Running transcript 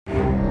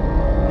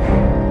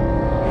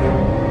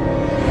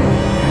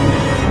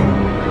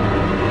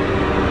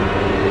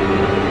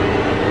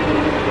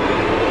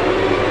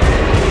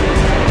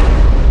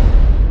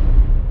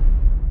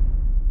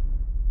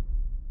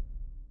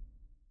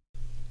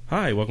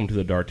Hi, welcome to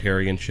the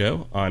Dartarian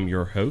Show. I'm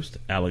your host,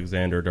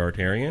 Alexander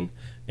Dartarian,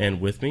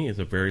 and with me is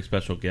a very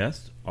special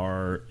guest,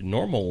 our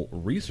normal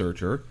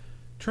researcher,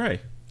 Trey.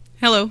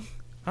 Hello.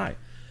 Hi.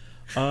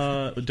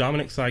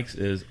 Dominic Sykes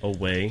is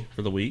away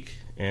for the week,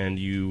 and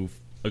you've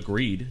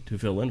agreed to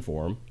fill in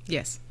for him.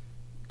 Yes.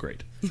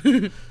 Great.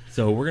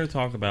 So we're going to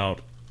talk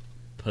about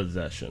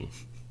possession.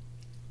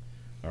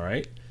 All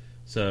right?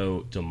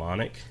 So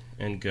demonic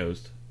and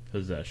ghost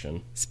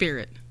possession.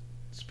 Spirit.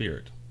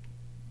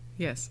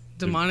 Yes.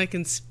 Demonic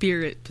and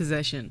spirit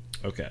possession.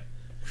 Okay.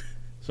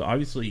 So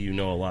obviously you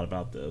know a lot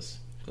about this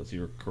because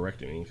you were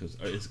correcting me. Because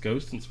is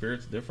ghosts and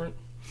spirits different?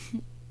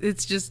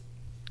 It's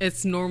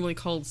normally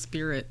called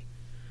spirit.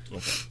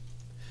 Okay.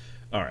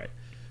 All right.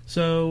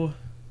 So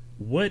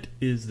what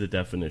is the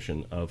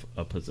definition of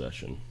a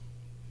possession?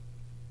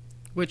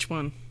 Which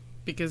one?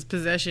 Because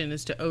possession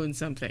is to own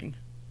something.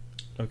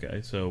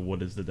 Okay. So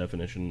what is the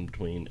definition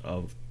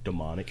of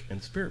demonic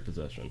and spirit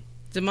possession?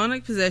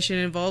 Demonic possession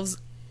involves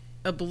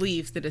a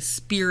belief that a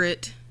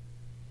spirit,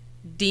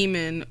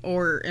 demon,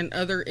 or an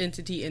other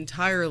entity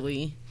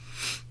entirely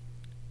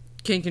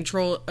can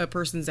control a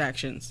person's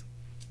actions.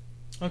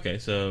 Okay,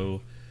 so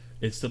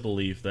it's the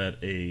belief that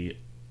a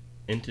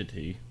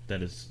entity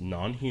that is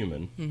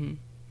non-human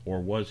or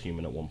was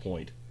human at one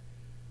point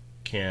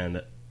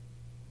can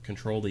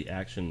control the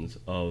actions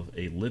of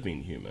a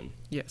living human.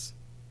 Yes.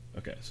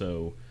 Okay,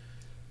 so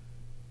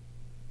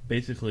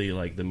basically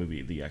like the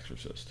movie The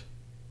Exorcist.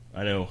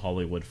 I know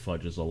Hollywood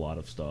fudges a lot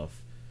of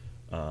stuff,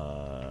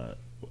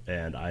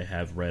 and I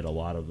have read a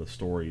lot of the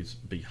stories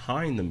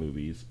behind the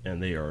movies,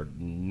 and they are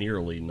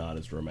nearly not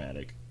as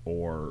dramatic,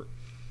 or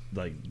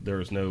like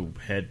there's no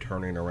head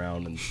turning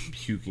around and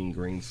puking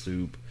green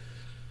soup.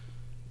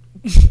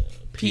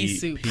 Pea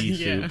soup.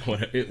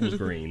 It was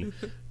green,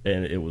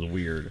 and it was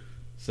weird.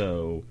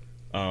 So,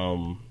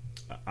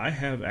 I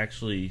have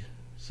actually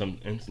some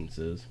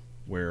instances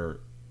where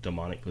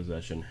demonic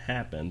possession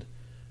happened,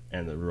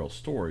 and the real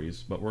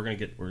stories, but we're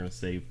gonna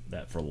save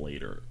that for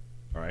later.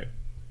 All right.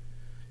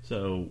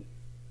 So,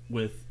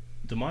 with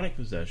demonic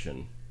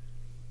possession,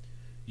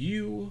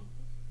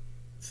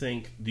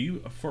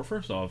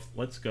 first off,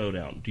 let's go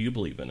down. Do you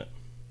believe in it?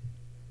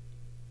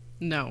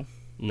 No.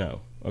 No.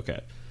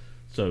 Okay.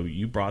 So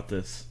you brought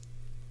this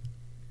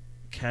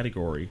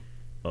category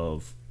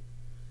of,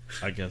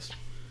 I guess,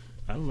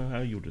 I don't know how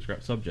you would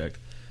describe subject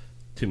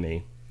to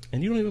me,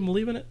 and you don't even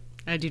believe in it?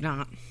 I do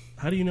not.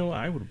 How do you know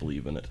I would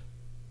believe in it?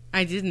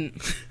 I didn't.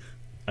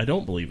 I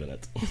don't believe in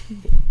it.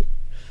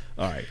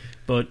 All right,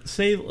 but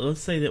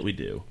let's say that we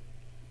do.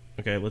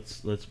 Okay,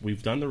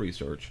 we've done the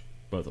research,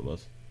 both of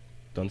us,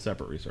 done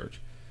separate research.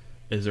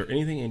 Is there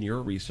anything in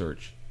your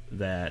research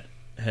that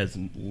has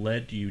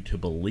led you to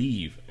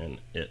believe in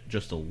it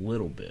just a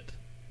little bit?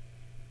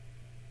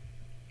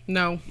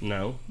 No.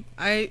 No?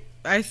 I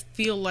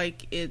feel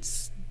like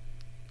it's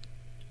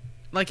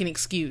like an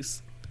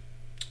excuse.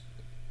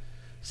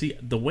 See,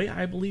 the way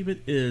I believe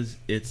it is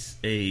it's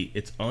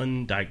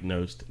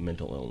undiagnosed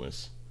mental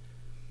illness.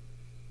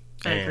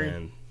 I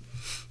agree.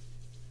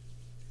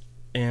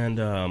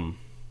 And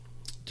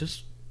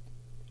just,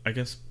 I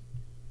guess,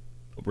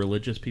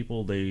 religious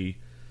people, they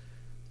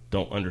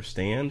don't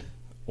understand,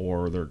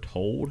 or they're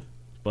told.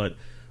 But,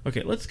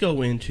 okay, let's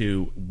go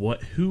into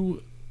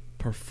who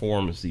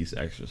performs these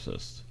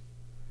exorcists.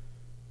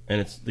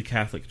 And it's the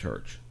Catholic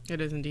Church. It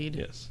is indeed.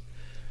 Yes.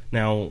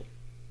 Now,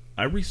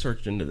 I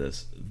researched into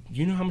this.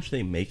 You know how much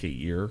they make a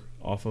year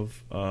off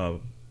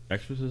of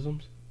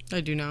exorcisms?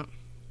 I do not.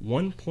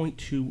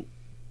 $1.2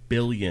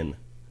 billion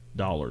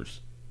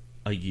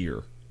a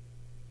year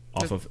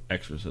off of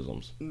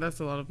exorcisms.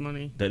 That's a lot of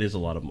money. That is a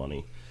lot of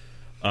money.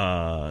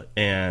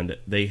 And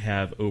they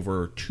have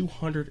over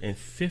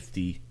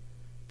 250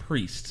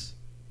 priests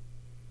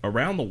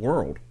around the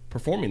world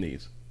performing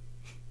these.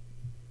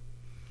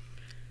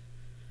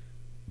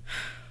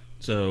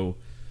 So,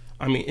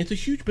 I mean, it's a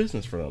huge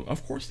business for them.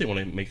 Of course they want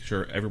to make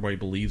sure everybody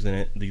believes in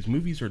it. These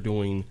movies are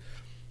doing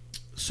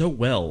so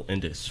well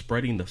into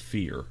spreading the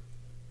fear.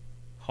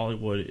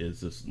 Hollywood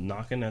is just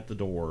knocking at the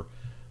door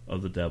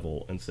of the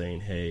devil and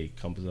saying, hey,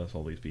 come possess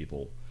all these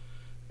people.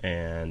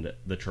 And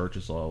the church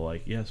is all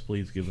like, yes,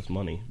 please give us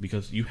money.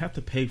 Because you have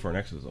to pay for an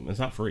exorcism. It's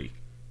not free.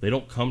 They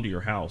don't come to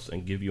your house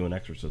and give you an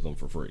exorcism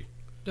for free.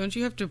 Don't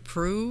you have to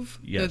prove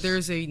that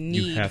there's a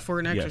need for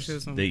an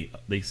exorcism? Yes,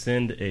 they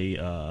send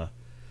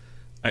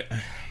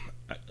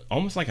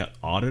almost like an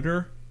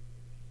auditor,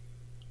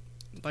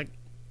 like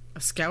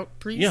a scout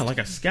priest. Yeah, like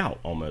a scout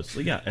almost.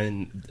 Yeah,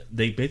 and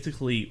they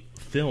basically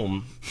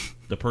film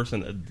the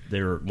person that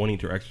they're wanting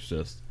to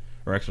exercise.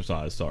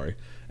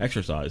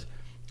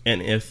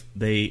 And if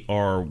they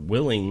are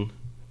willing,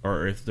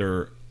 or if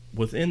they're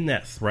within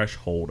that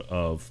threshold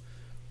of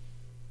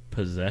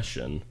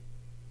possession,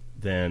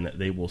 then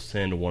they will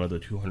send one of the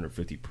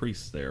 250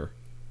 priests there.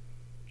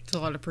 It's a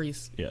lot of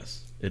priests.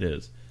 Yes, it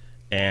is.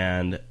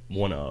 And I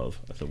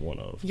said one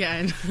of.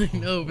 Yeah, I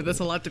know, but that's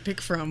a lot to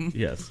pick from.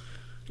 Yes.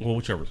 Well,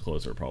 whichever's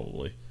closer,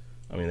 probably.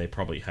 I mean, they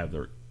probably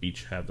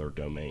each have their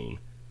domain.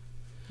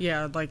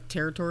 Yeah, like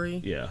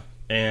territory. Yeah.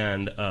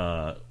 And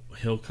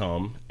he'll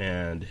come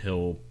and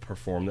he'll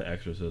perform the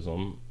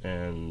exorcism,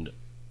 and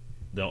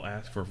they'll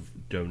ask for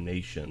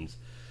donations,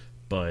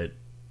 but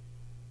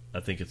I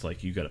think it's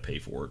like you got to pay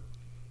for it.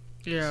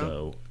 Yeah.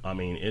 So I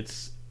mean,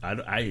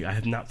 I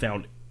have not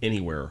found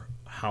anywhere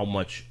how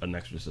much an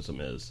exorcism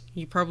is.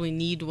 You probably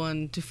need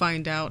one to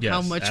find out Yes,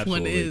 how much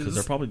absolutely, one is.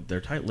 because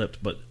they're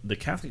tight-lipped. But the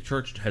Catholic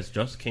Church has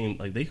just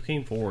they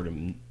came forward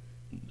in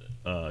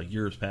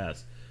years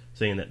past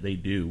saying that they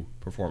do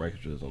perform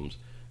exorcisms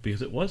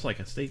because it was like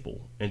a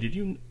staple. And did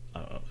you?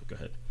 Go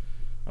ahead.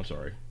 I'm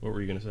sorry. What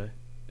were you going to say?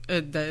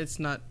 That it's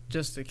not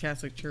just the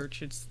Catholic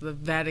Church; it's the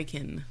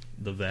Vatican.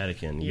 The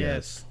Vatican,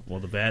 yes.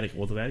 Well, the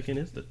Vatican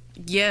is the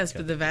yes,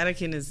 but the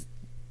Vatican is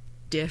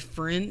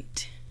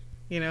different.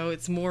 You know,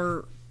 it's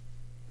more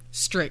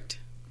strict.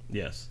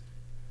 Yes.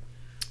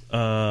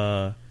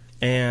 And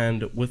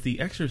with the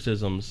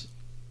exorcisms,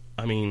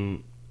 I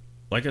mean,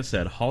 like I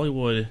said,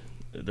 Hollywood.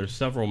 There's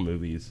several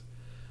movies.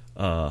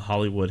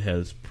 Hollywood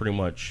has pretty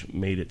much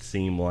made it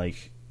seem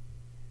like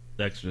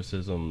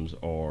exorcisms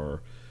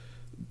are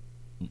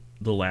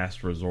the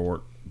last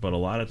resort, but a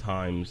lot of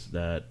times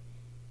that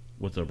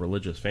with a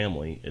religious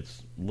family,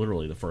 it's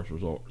literally the first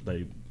resort.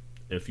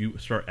 If you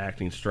start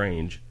acting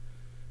strange,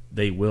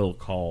 they will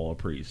call a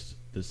priest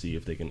to see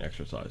if they can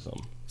exorcise them.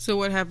 So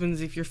what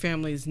happens if your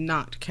family is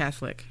not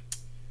Catholic?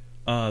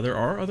 There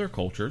are other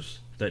cultures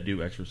that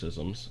do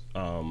exorcisms.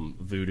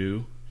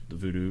 Voodoo, the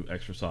voodoo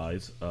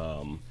exercise.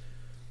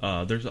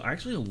 There's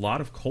actually a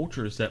lot of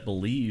cultures that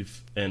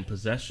believe in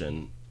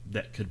possession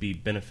that could be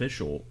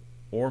beneficial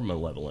or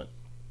malevolent.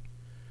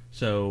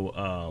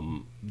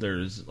 So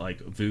there's like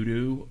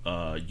voodoo.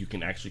 You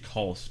can actually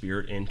call a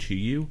spirit into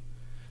you,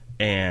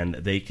 and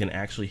they can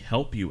actually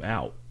help you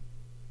out.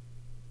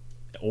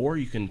 Or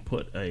you can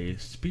put a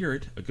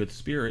good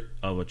spirit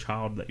of a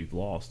child that you've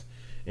lost,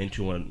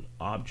 into an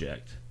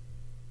object.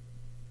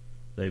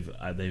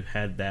 They've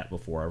had that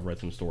before. I've read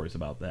some stories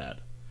about that.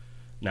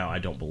 Now, I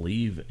don't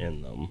believe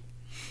in them,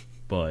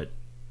 but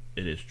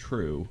it is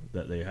true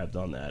that they have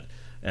done that.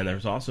 And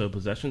there's also,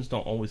 possessions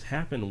don't always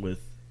happen with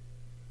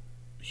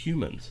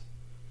humans.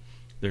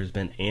 There's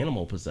been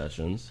animal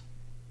possessions.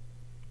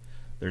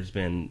 There's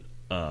been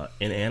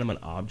inanimate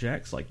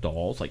objects like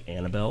dolls, like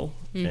Annabelle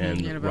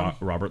and Annabelle.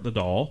 Robert the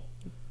Doll,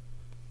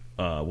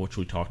 which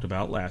we talked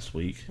about last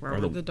week.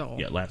 Robert the Doll.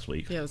 Yeah, last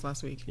week. Yeah, it was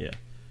last week. Yeah.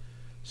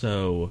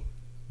 So,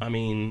 I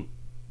mean,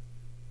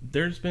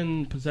 there's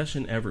been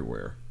possession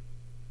everywhere.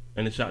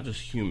 And it's not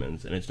just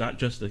humans, and it's not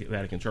just the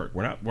Vatican Church.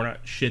 We're not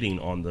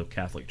shitting on the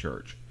Catholic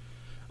Church.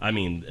 I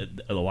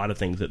mean, a lot of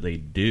things that they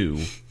do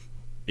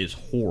is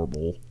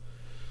horrible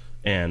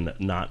and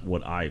not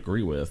what I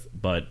agree with.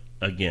 But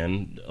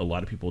again, a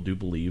lot of people do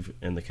believe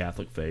in the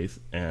Catholic faith,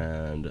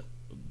 and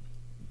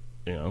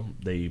you know,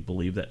 they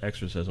believe that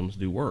exorcisms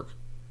do work.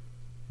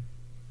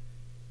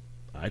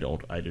 I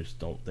don't. I just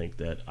don't think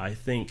that. I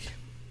think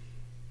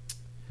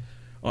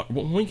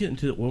when we get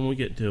into it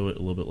a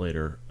little bit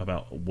later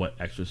about what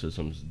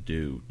exorcisms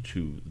do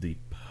to the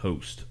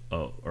host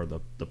or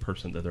the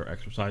person that they're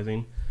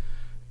exorcising,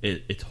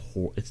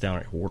 it's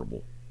downright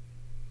horrible.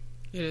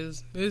 It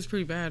is. It is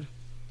pretty bad.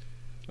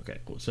 Okay,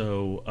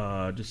 so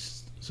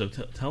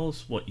tell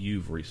us what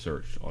you've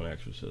researched on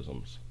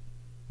exorcisms.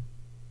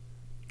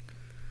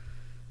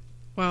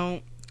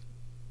 Well,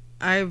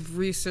 I've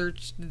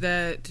researched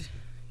that,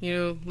 you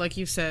know, like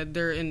you said,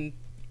 they're in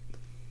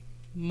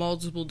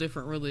multiple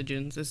different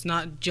religions. It's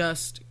not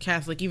just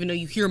Catholic, even though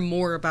you hear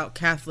more about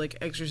Catholic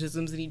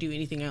exorcisms than you do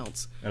anything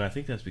else. And I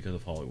think that's because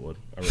of Hollywood.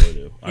 I really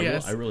do.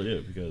 Yes. I really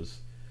do, because...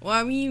 Well,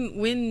 I mean,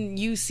 when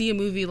you see a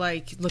movie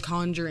like The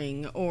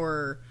Conjuring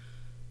or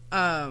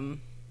The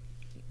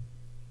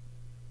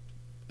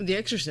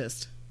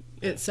Exorcist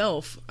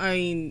itself, I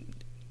mean,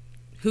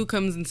 who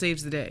comes and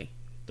saves the day?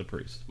 The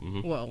priest.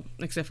 Mm-hmm. Well,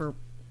 except for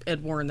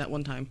Ed Warren that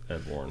one time.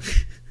 Ed Warren.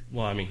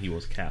 Well, I mean, he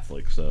was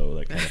Catholic, so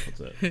that kind of puts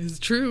it. It's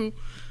true.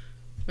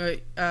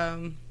 But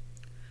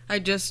I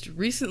just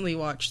recently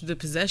watched The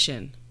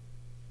Possession,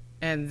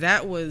 and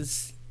that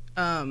was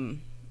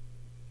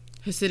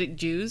Hasidic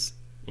Jews.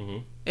 Mm-hmm.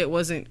 It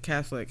wasn't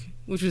Catholic,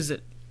 which was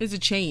it's a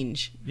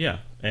change. Yeah,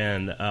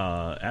 and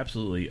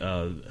absolutely,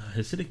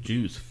 Hasidic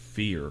Jews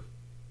fear.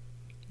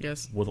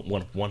 Yes. With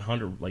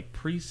 100, like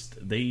priests,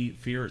 they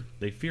fear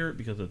it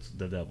because it's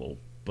the devil,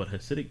 but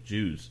Hasidic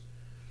Jews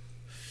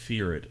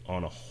fear it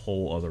on a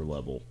whole other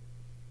level.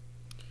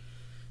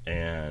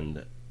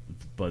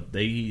 But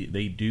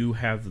they do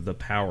have the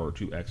power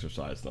to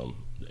exercise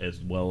them as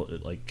well,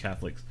 like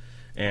Catholics.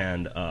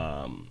 And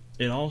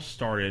it all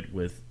started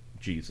with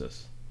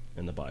Jesus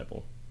in the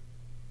Bible.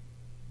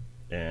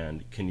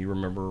 And can you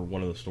remember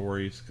one of the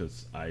stories?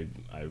 Because I've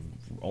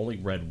only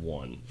read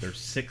one. There's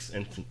 6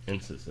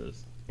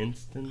 instances.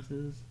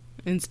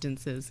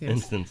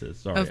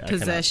 Sorry, of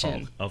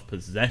possession. Of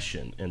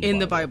possession in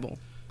the Bible.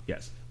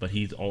 Yes, but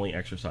he's only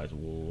exercised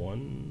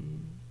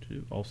 1,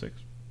 2, all 6.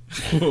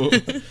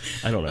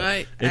 I don't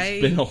know.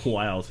 It's been a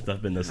while since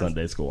I've been to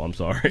Sunday school. I'm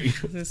sorry.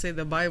 I was gonna say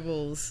the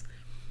Bible's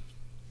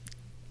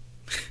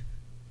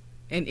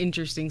an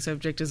interesting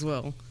subject as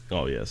well.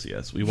 Oh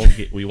yes. We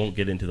won't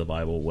get into the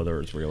Bible whether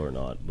it's real or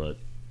not, but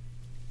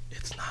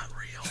it's not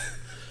real.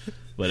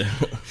 But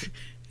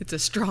it's a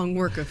strong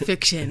work of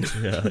fiction.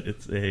 Yeah,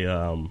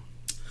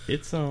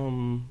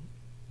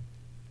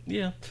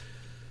 yeah.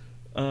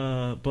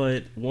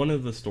 But one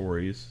of the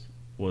stories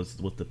was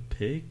with the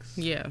pigs.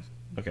 Yeah.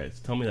 Okay,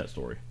 so tell me that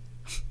story.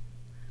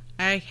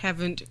 I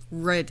haven't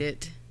read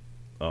it.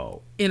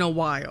 Oh. In a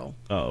while.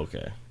 Oh,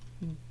 okay.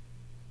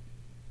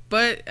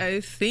 But I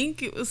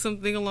think it was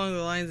something along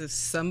the lines of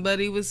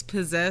somebody was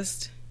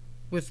possessed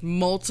with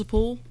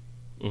multiple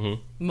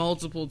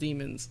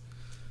demons.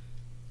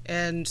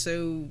 And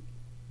so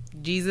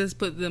Jesus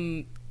put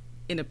them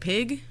in a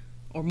pig,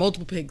 or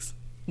multiple pigs.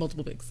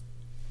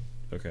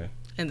 Okay.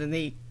 And then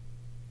they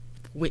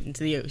went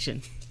into the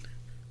ocean.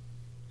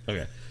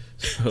 Okay.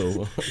 So,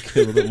 a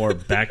little bit more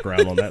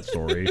background on that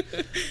story.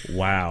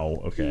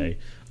 Wow. Okay.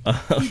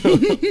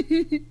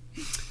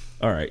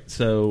 All right.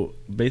 So,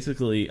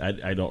 basically,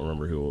 I don't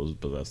remember who was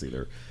possessed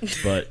either.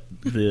 But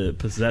the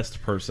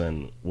possessed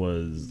person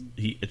was...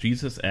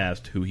 Jesus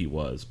asked who he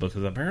was.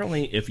 Because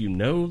apparently, if you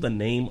know the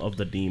name of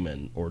the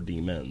demon or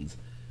demons,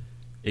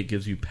 it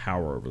gives you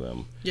power over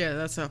them. Yeah,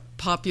 that's a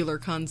popular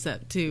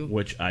concept, too.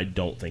 Which I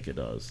don't think it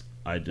does.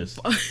 I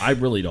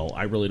really don't.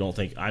 I really don't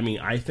think. I mean,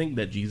 I think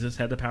that Jesus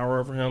had the power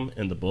over him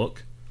in the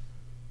book,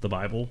 the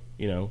Bible.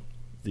 You know,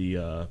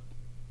 the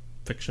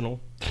fictional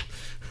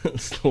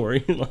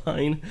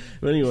storyline.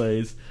 But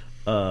anyways,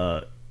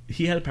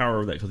 he had power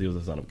over that because he was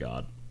the Son of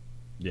God.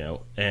 You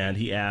know, and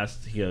he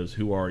goes,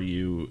 "Who are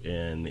you?"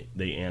 And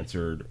they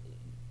answered,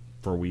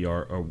 "For we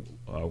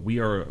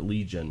are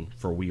legion,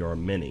 for we are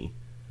many."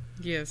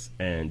 Yes.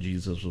 And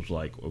Jesus was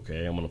like,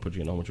 "Okay, I'm going to put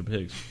you in a whole bunch of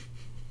pigs."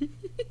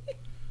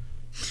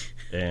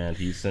 And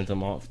he sent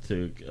them off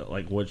to,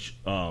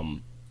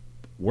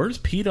 where's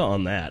PETA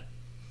on that?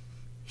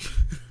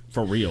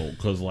 For real.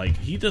 Because,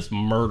 he just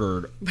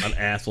murdered an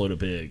assload of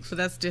pigs. But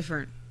that's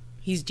different.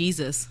 He's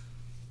Jesus.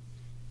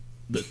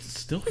 But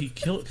still, he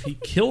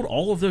killed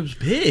all of those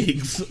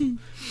pigs.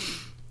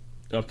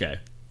 Okay.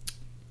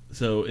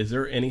 So, is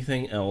there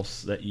anything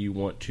else that you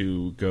want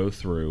to go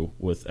through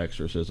with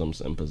exorcisms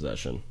and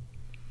possession?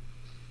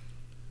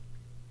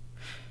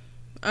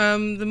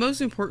 The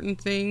most important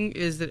thing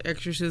is that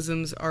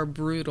exorcisms are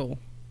brutal.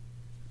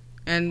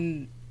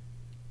 And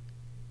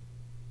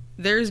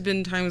there's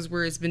been times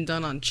where it's been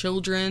done on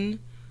children,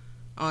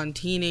 on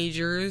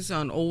teenagers,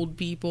 on old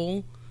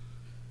people.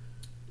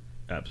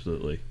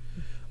 Absolutely.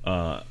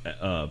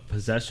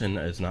 Possession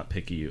is not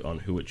picky on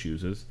who it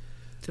chooses.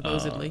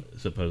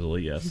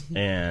 Supposedly, yes.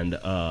 And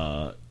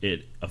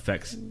it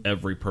affects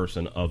every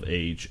person of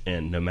age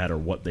and no matter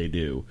what they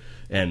do.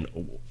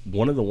 And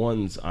one of the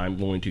ones I'm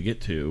going to get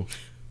to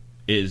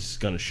is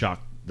going to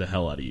shock the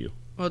hell out of you.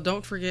 Well,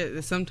 don't forget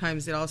that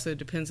sometimes it also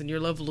depends on your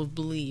level of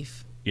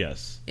belief.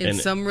 Yes. In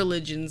some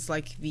religions,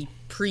 like the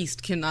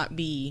priest cannot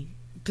be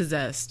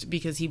possessed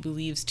because he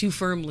believes too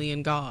firmly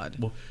in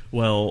God.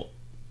 Well,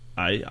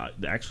 I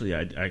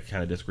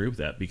kind of disagree with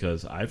that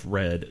because I've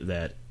read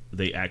that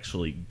they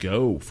actually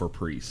go for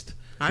priest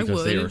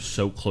because they are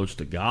so close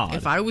to God.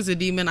 If I was a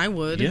demon, I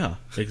would. Yeah,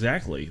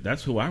 exactly.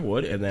 That's who I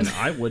would. And then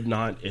I would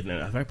not, and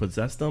if I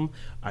possessed them,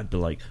 I'd be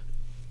like,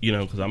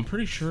 because I'm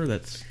pretty sure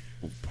that's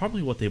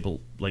probably what they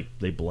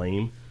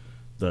blame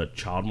the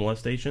child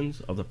molestations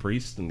of the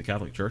priests in the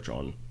Catholic Church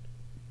on,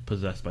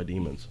 possessed by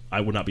demons.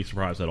 I would not be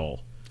surprised at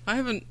all. I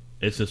haven't.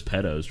 It's just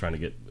pedos trying to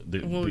get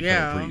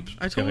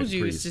I told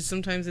you, it's just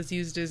sometimes it's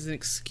used as an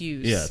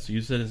excuse. Yeah, it's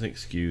used as an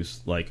excuse,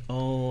 the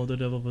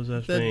devil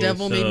possessed me. The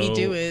devil made me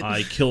do it.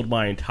 I killed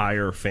my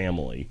entire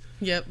family.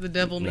 Yep, the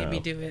devil made me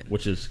do it.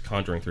 Which is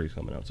Conjuring 3 is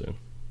coming out soon.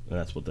 And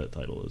that's what that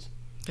title is.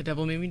 The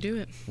devil made me do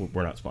it.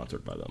 We're not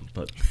sponsored by them,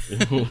 but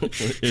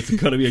it's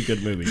going to be a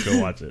good movie. Go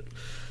watch it.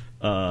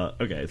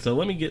 Okay, so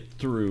let me get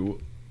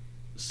through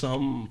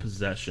some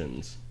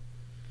possessions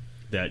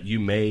that you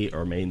may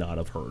or may not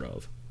have heard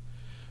of.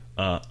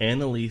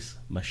 Annalise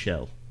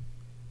Michel.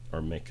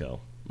 Or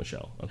Michel. I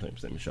think I'm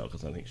saying Michelle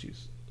because I think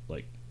she's,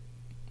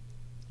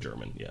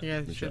 German. Yeah,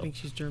 Michelle. I think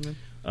she's German.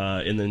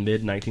 In the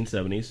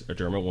mid-1970s, a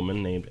German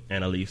woman named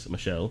Annalise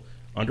Michel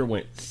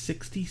underwent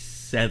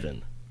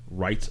 67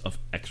 rites of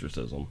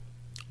exorcism.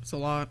 It's a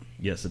lot.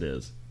 Yes, it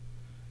is.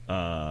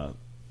 The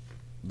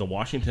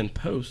Washington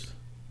Post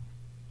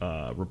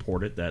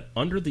reported that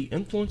under the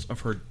influence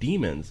of her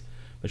demons,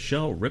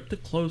 Michelle ripped the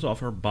clothes off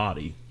her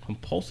body,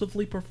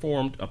 compulsively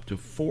performed up to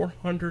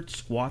 400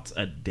 squats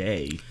a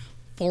day.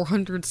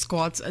 400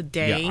 squats a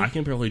day? Yeah, I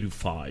can barely do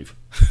 5.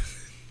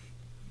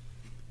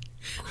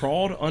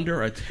 Crawled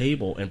under a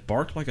table and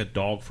barked like a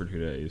dog for 2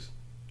 days.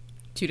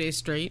 2 days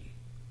straight?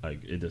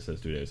 It just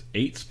says 2 days.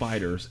 Ate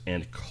spiders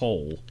and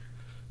coal.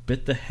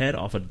 Bit the head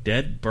off a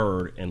dead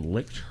bird and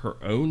licked her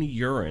own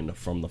urine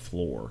from the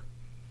floor.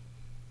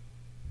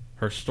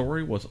 Her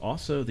story was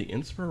also the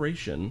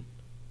inspiration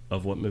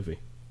of what movie?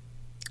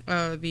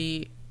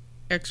 The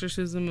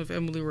Exorcism of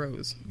Emily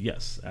Rose.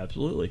 Yes,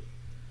 absolutely.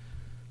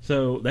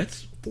 So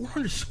that's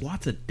 400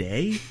 squats a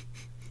day?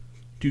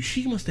 Dude,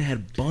 she must have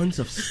had buns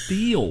of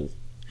steel.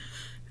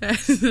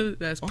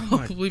 That's Oh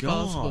probably my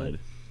God. possible.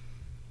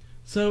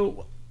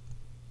 So,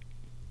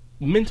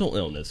 mental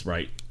illness,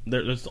 right?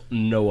 There's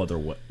no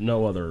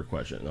other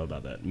question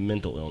about that.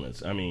 Mental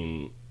illness. I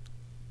mean,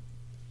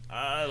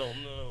 I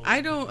don't know.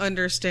 I don't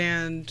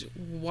understand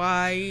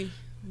why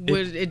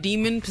would a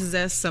demon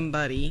possess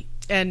somebody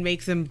and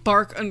make them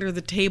bark under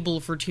the table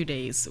for 2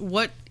 days?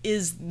 What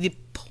is the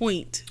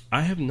point?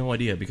 I have no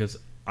idea because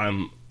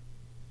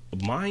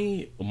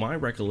my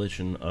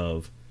recollection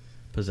of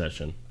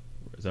possession,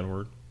 is that a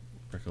word?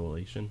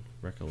 Recollection?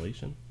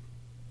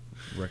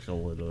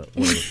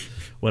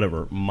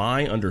 Whatever.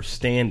 My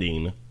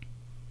understanding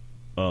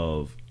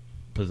of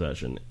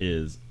possession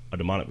is a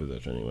demonic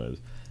possession, anyways,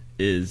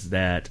 is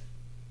that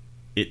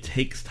it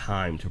takes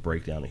time to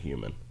break down a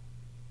human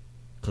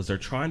because they're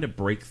trying to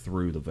break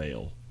through the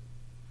veil,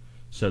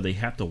 so they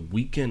have to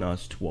weaken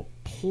us to a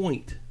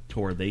point to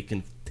where they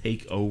can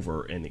take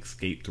over and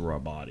escape through our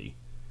body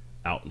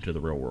out into the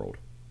real world.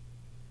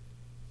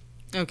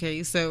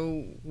 Okay,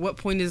 so what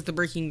point is the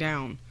breaking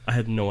down? I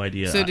have no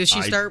idea. So does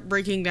she start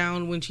breaking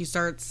down when she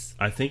starts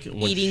I think when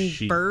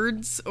eating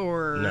birds,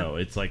 or... No,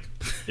 it's like,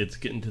 it's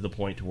getting to the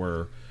point to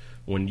where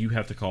when you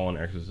have to call an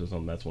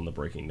exorcism, that's when the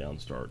breaking down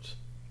starts.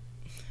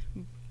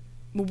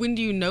 When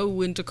do you know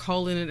when to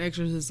call in an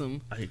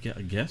exorcism? I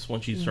guess when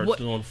she starts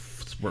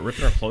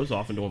ripping her clothes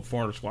off and doing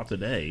 400 squats a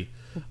day.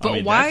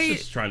 But why...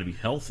 That's just trying to be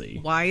healthy.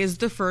 Why is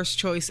the first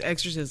choice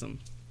exorcism?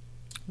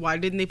 Why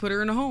didn't they put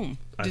her in a home?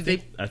 I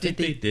think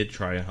they did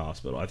try a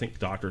hospital. I think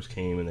doctors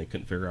came and they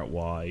couldn't figure out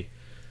why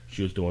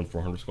she was doing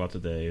 400 squats a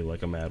day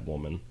like a mad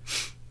woman.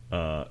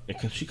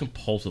 Because she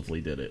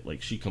compulsively did it.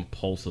 Like, she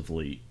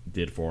compulsively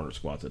did 400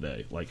 squats a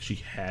day. Like, she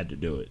had to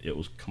do it. It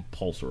was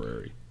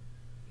compulsory.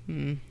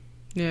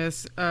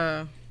 Yes.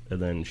 And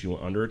then she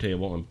went under a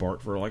table and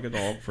barked for like a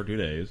dog for 2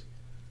 days.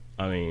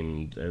 I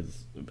mean,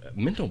 it's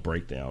mental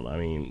breakdown. I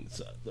mean,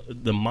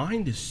 the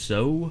mind is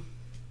so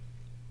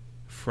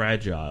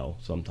fragile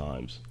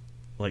sometimes.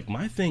 Like,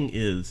 my thing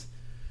is,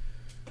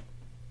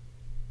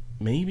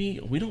 maybe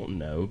we don't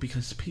know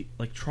because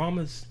like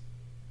trauma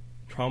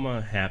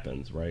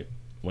happens, right?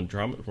 When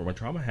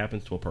trauma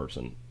happens to a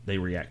person, they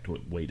react to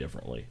it way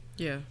differently.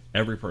 Yeah.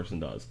 Every person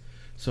does.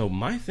 So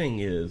my thing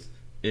is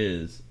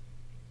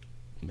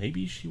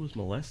maybe she was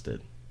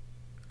molested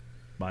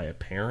by a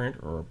parent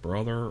or a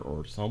brother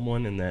or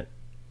someone in that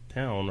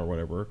town or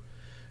whatever,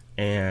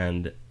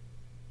 and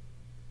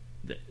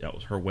that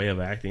was her way of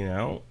acting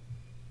out.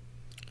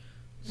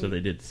 So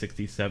they did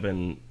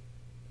 67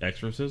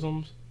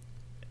 exorcisms.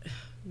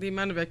 The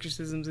amount of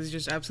exorcisms is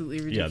just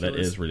absolutely ridiculous. Yeah, that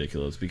is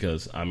ridiculous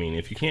because, I mean,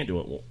 if you can't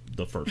do it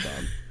the first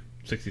time,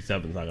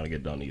 67 is not going to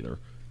get done either.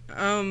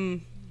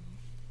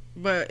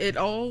 But it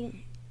all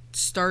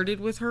started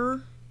with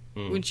her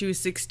when she was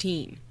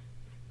 16.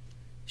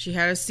 She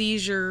had a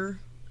seizure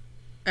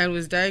and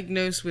was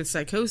diagnosed with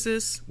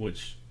psychosis.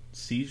 Which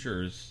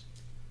seizures,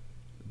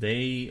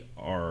 they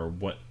are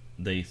what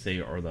they say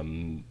are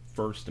the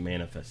first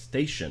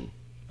manifestation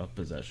of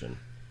possession.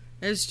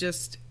 It's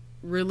just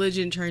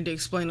religion trying to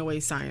explain away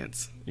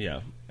science.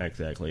 Yeah,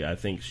 exactly. I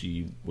think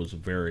she was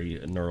very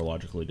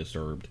neurologically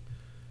disturbed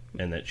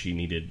and that she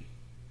needed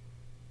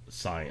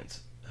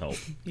science help,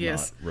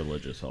 yes, not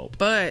religious help.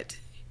 But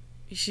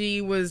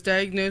she was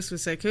diagnosed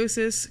with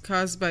psychosis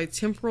caused by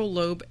temporal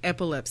lobe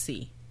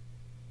epilepsy.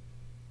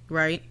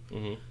 Right?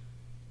 Mm-hmm.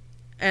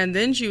 And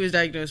then she was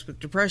diagnosed with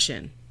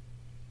depression.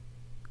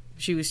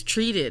 She was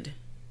treated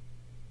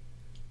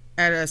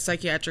at a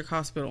psychiatric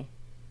hospital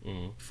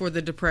for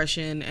the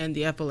depression and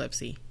the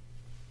epilepsy.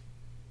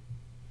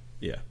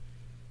 Yeah.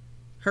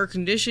 Her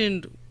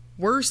condition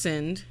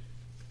worsened,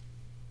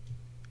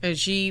 and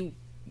she,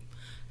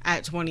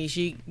 at 20,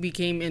 she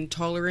became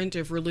intolerant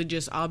of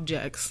religious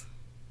objects.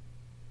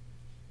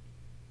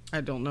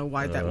 I don't know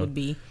why that would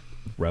be.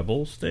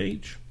 Rebel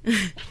stage?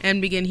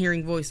 And began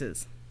hearing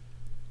voices.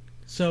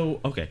 So,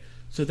 okay.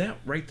 So that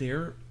right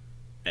there,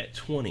 at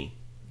 20,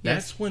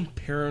 that's when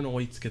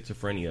paranoid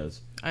schizophrenias,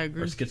 I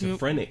agree, or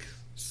schizophrenics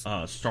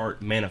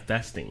start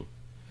manifesting.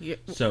 Yep.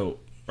 So,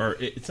 or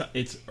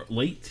it's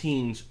late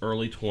teens,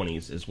 early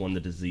 20s is when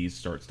the disease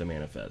starts to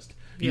manifest.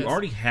 You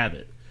already have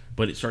it,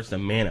 but it starts to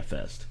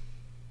manifest.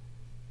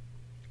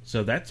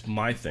 So that's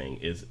my thing.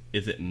 Is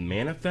it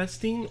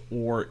manifesting,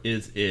 or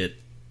is it,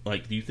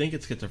 like, do you think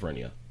it's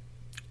schizophrenia?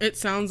 It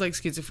sounds like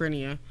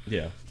schizophrenia.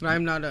 Yeah. But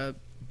I'm not a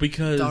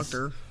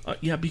doctor.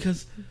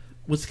 Because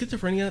with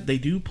schizophrenia, they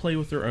do play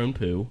with their own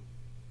poo.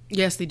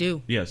 Yes, they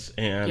do. Yes,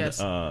 and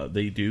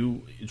they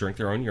do drink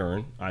their own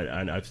urine.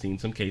 I've seen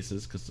some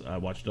cases because I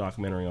watched a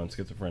documentary on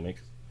schizophrenics.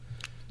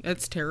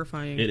 That's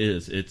terrifying. It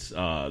is. It's there's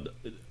a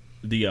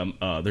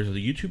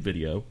YouTube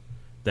video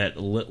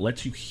that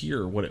lets you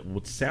hear what it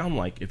would sound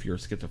like if you're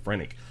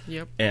schizophrenic.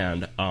 Yep.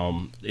 And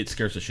it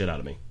scares the shit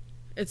out of me.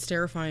 It's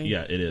terrifying.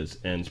 Yeah, it is.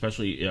 And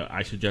especially,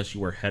 I suggest you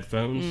wear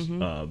headphones,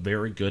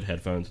 very good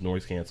headphones,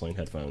 noise-canceling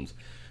headphones,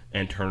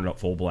 and turn it up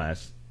full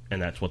blast,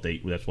 and that's what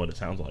it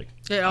sounds like.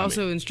 It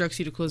also instructs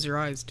you to close your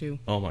eyes, too.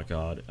 Oh, my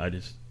God.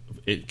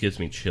 It gives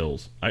me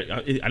chills. I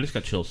just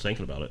got chills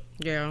thinking about it.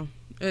 Yeah.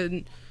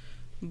 And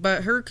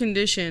But her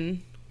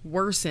condition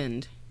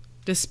worsened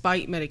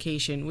despite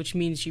medication, which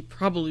means she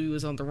probably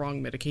was on the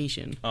wrong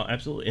medication. Oh,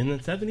 absolutely. In the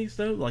 70s,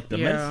 though, like, the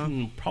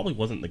medicine probably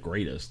wasn't the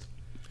greatest.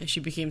 And she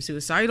became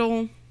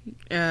suicidal,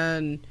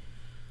 and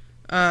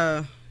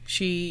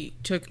she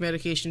took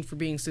medication for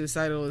being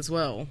suicidal as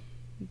well.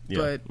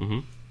 Yeah.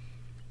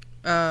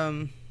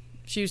 But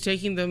she was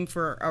taking them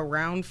for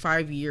around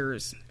 5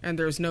 years, and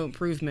there was no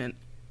improvement.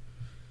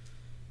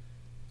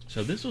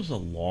 So this was a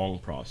long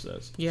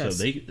process. Yes.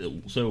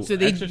 So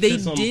they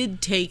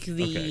did take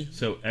the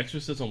so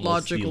exorcism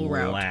logical was the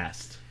route.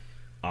 last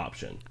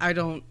option. I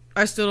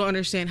still don't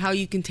understand how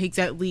you can take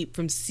that leap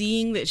from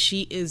seeing that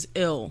she is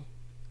ill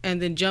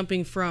and then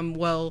jumping from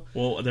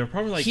they're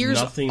probably like,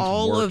 here's nothing's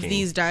all working. of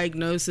these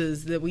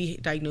diagnoses that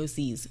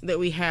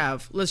we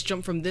have. Let's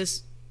jump from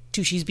this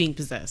to she's being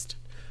possessed.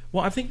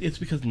 Well, I think it's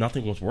because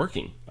nothing was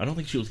working. I don't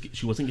think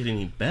she wasn't getting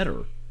any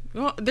better.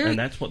 Well, and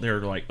that's what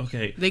they're like.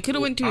 Okay, they could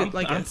have went to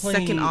a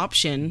second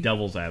option.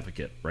 Devil's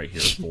advocate right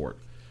here for it,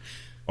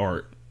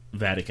 or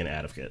Vatican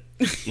advocate.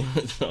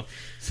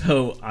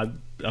 so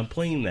I'm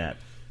playing that.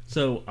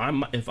 So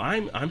I'm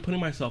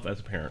putting myself as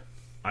a parent.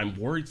 I'm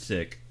worried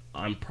sick.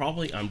 I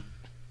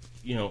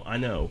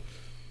know,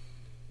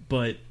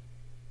 but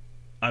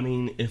I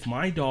mean, if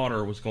my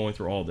daughter was going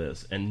through all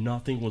this and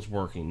nothing was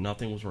working,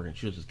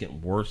 she was just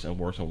getting worse and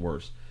worse and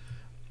worse,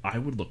 I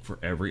would look for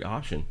every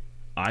option.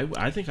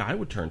 I think I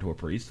would turn to a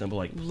priest and be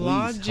like, please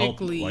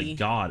logically, help, like,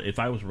 God, if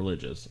I was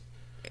religious.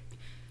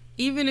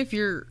 Even if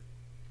you're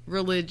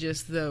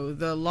religious, though,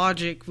 the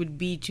logic would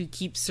be to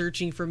keep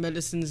searching for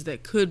medicines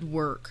that could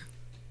work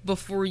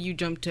before you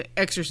jump to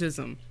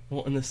exorcism.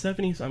 Well, in the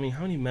 70s, I mean,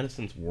 how many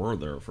medicines were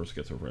there for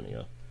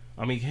schizophrenia?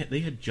 I mean, they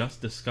had just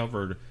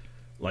discovered,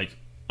 like,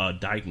 a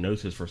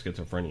diagnosis for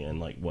schizophrenia in,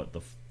 like, what, the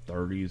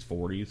 30s,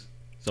 40s?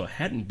 So it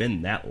hadn't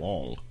been that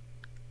long.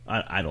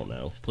 I don't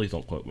know. Please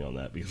don't quote me on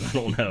that because I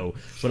don't know.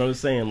 But I was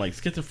saying, like,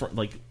 schizophrenia,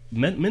 like,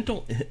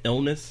 mental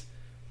illness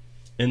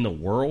in the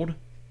world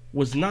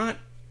was not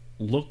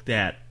looked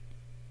at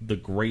the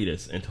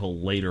greatest until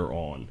later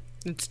on.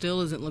 It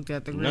still isn't looked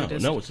at the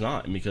greatest. No, it's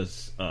not,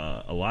 because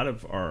a lot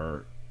of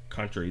our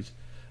countries,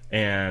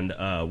 and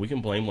we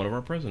can blame one of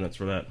our presidents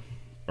for that,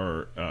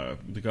 or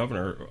the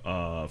governor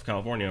of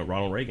California,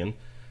 Ronald Reagan,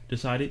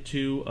 decided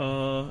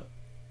to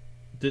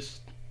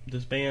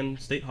disband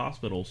state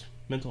hospitals,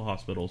 mental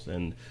hospitals,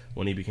 and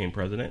when he became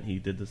president, he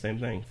did the same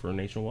thing for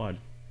nationwide.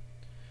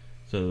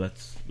 So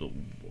that's,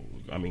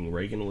 I mean,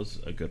 Reagan was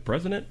a good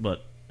president,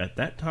 but at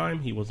that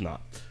time he was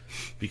not,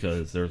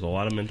 because there's a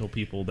lot of mental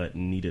people that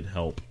needed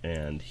help,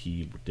 and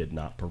his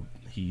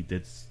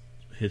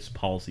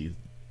policies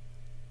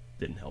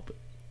didn't help it.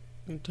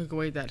 It took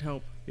away that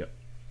help. Yep.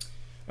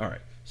 All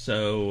right.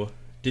 So,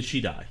 did she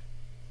die?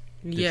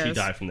 Yes. Did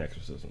she die from the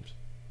exorcisms?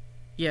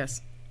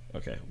 Yes.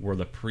 Okay. Were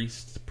the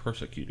priests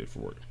persecuted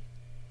for it?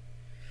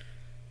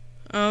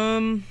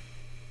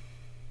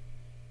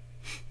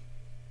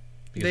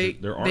 They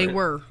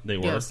were. They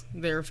were? Yes.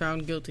 They were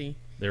found guilty.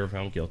 They were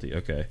found guilty.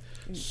 Okay.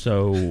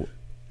 So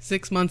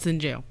 6 months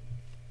in jail.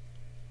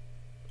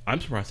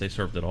 I'm surprised they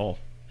served at all,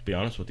 to be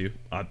honest with you.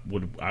 I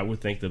would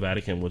think the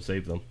Vatican would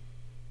save them.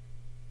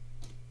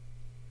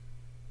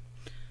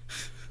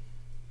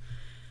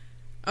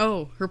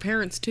 Oh, her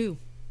parents too.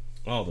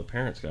 Oh, the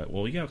parents got...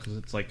 Well, yeah, because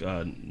it's like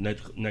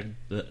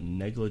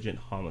negligent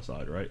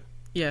homicide, right?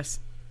 Yes.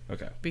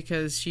 Okay.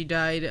 Because she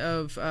died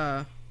of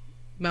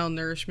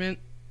malnourishment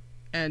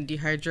and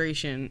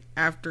dehydration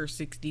after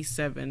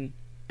 67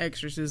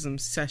 exorcism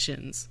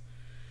sessions.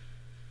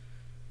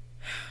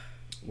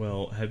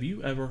 Well, have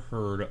you ever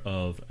heard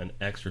of an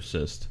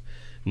exorcist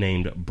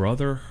named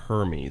Brother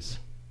Hermes?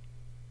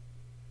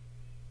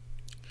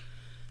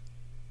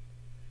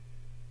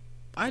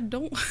 I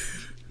don't...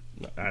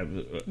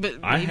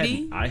 but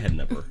maybe? I had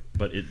never.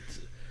 But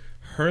it's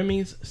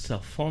Hermes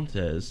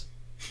Salfontes.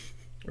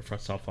 Or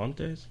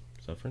Salfontes?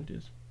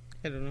 Salfontes?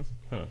 I don't know.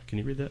 Huh. Can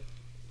you read that?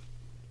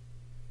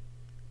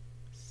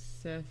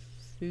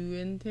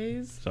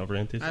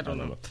 Salfontes? I don't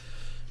know.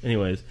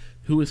 Anyways,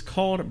 who is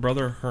called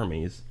Brother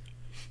Hermes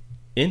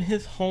in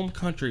his home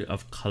country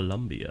of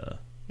Colombia,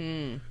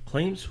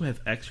 claims to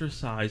have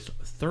exorcised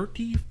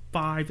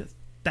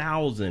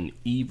 35,000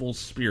 evil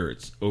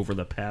spirits over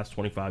the past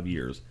 25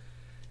 years.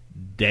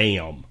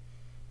 Damn.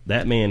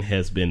 That man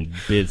has been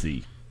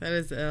busy. That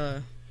is,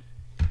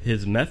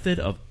 His method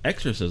of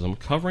exorcism,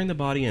 covering the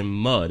body in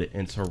mud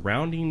and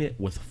surrounding it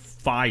with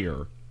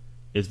fire,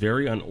 is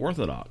very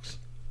unorthodox.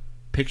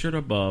 Pictured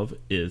above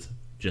is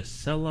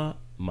Gisela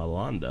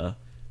Malanda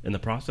in the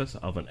process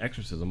of an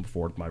exorcism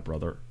performed by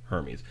Brother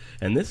Hermes.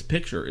 And this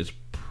picture is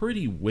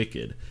pretty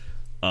wicked.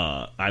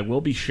 I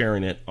will be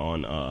sharing it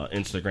on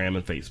Instagram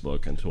and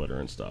Facebook and Twitter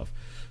and stuff.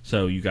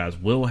 So you guys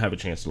will have a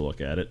chance to look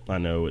at it. I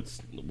know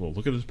it's, well,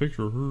 look at this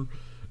picture of her.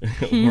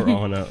 We're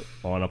on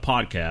a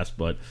podcast,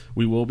 but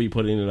we will be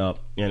putting it up,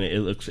 and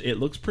it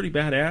looks pretty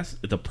badass.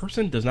 The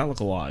person does not look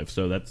alive,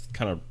 so that's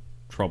kind of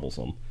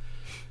troublesome.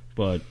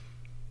 But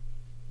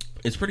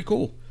it's pretty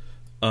cool.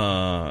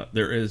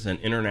 There is an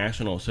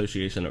International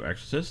Association of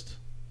Exorcists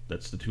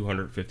That's the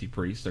 250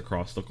 priests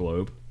across the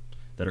globe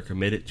that are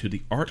committed to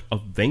the art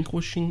of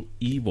vanquishing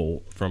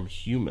evil from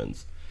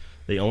humans.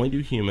 They only do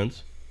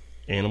humans.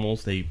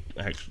 Animals, they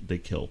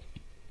kill.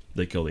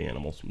 They kill the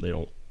animals. They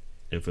don't.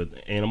 If an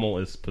animal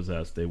is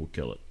possessed, they will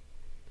kill it.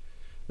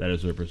 That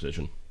is their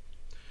position.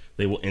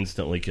 They will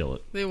instantly kill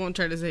it. They won't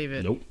try to save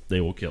it. Nope, they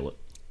will kill it.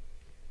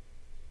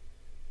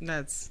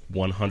 That's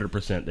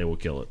 100%. They will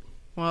kill it.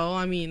 Well,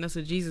 I mean, that's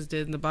what Jesus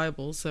did in the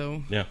Bible,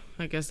 so yeah,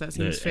 I guess that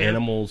seems the fair.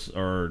 Animals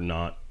are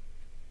not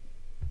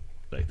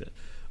like that.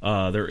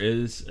 There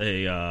is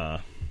a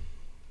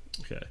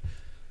okay.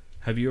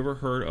 Have you ever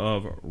heard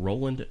of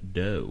Roland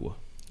Doe?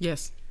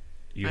 Yes,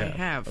 I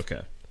have.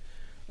 Okay.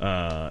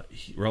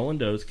 Roland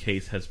Doe's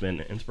case has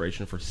been an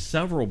inspiration for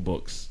several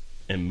books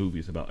and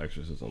movies about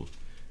exorcism,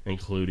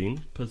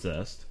 including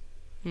Possessed,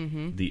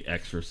 The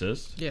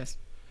Exorcist. Yes.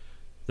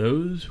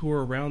 Those who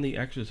were around the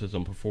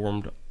exorcism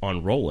performed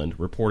on Roland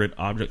reported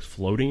objects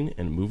floating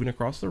and moving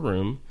across the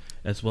room,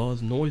 as well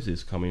as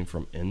noises coming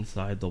from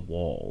inside the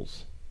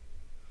walls.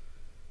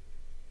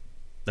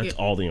 That's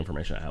all the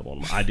information I have on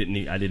him. I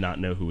did not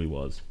know who he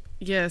was.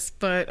 Yes,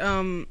 but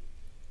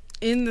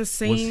in the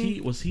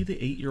same was he the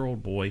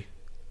 8-year-old boy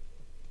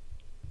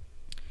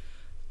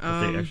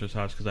that they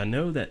exorcised? Because I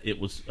know that it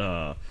was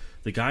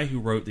the guy who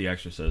wrote The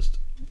Exorcist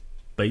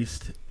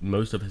based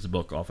most of his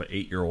book off an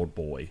 8-year-old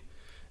boy,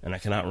 and I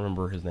cannot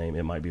remember his name.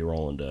 It might be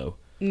Roland Doe.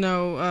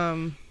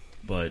 No,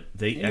 but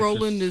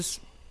Roland is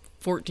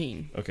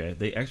 14. Okay,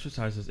 they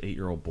exorcised this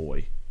 8-year-old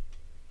boy,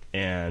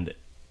 and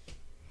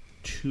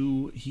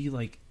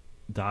he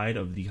died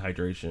of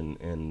dehydration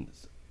in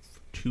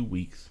 2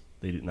 weeks.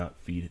 They did not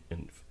feed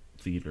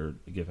or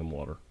give him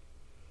water.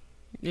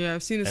 Yeah,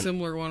 I've seen a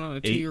similar one on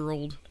a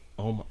 2-year-old.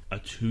 Oh, a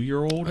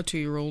 2-year-old? A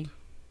 2-year-old.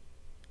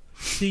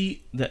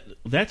 See,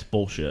 that's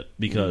bullshit,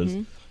 because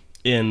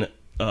in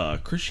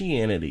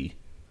Christianity,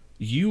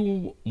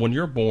 when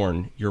you're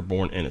born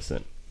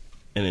innocent,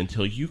 and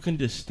until you can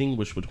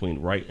distinguish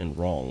between right and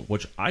wrong,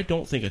 which I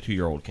don't think a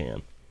 2-year-old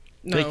can.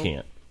 No, they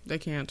can't. They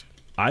can't.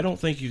 I don't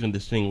think you can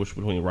distinguish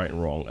between right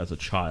and wrong as a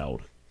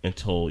child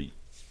until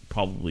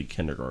probably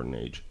kindergarten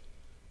age.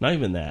 Not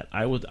even that.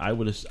 I would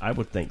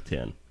think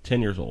 10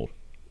 years old,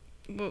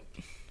 Well,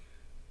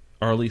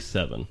 or at least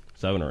 7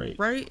 or 8.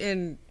 Right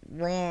and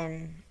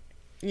wrong,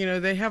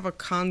 they have a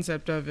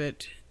concept of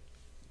it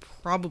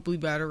probably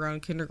bad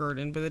around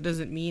kindergarten, but it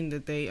doesn't mean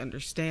that they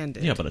understand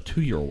it. Yeah, but a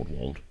 2-year-old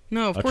won't.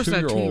 No, of course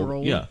not a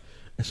 2-year-old. Yeah.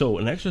 So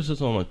an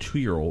exorcism on a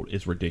 2-year-old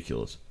is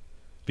ridiculous,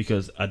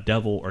 because a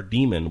devil or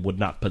demon would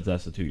not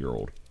possess a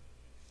 2-year-old.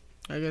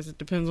 I guess it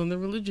depends on the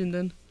religion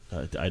then.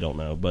 I don't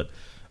know, but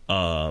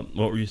what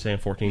were you saying?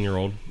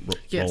 14-year-old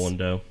Yes. Roland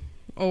Doe,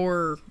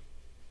 or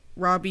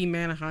Robbie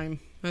Mannheim.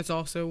 That's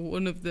also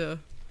one of the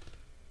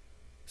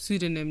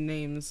pseudonym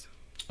names.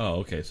 Oh,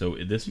 okay. So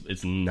this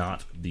is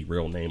not the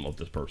real name of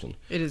this person.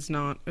 It is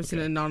not. It's an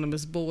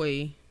anonymous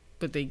boy,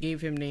 but they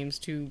gave him names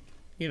to,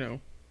 Okay,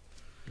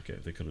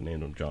 they could have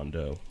named him John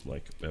Doe,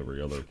 like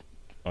every other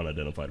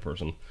unidentified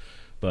person.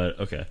 But,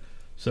 okay.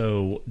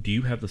 So, do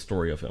you have the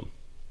story of him?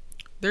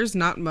 There's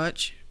not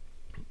much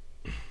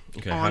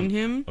on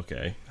him.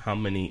 Okay. How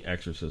many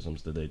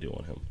exorcisms did they do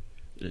on him?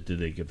 Did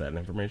they give that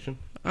information?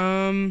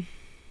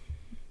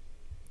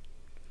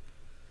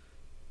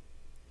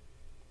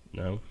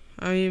 No?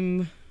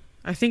 I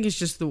think it's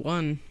just the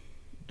one.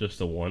 Just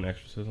the one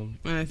exorcism?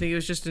 And I think it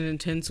was just an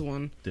intense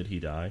one. Did he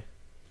die?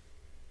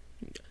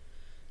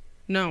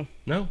 No.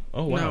 No?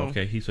 Oh, wow. No.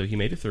 Okay. So he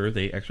made it through.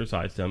 They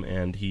exorcised him,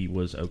 and he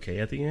was okay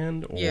at the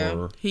end? Or...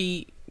 Yeah.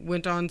 He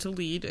went on to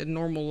lead a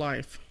normal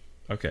life.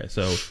 Okay.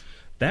 So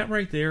that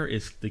right there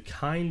is the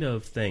kind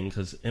of thing,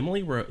 because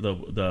Annalise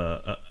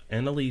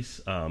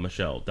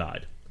Michelle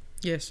died.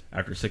 Yes.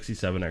 After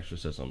 67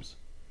 exorcisms.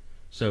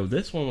 So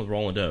this one with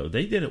Roland Doe,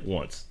 they did it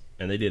once,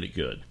 and they did it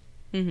good.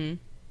 Mm-hmm.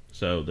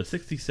 So the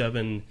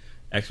 67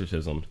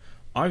 exorcisms,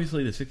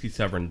 obviously the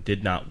 67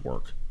 did not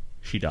work.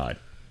 She died.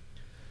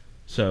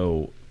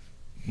 So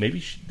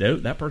maybe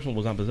that person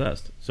was not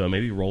possessed. So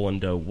maybe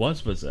Roland Doe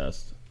was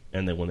possessed,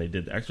 and then when they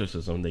did the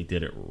exorcism, they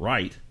did it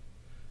right,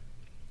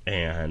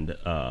 and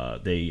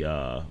they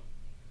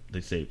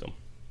saved him.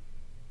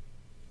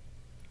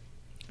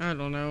 I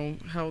don't know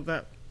how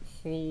that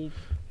whole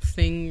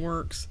thing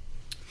works.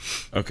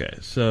 Okay,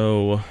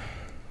 so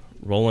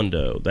Roland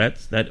Doe,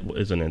 that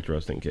is an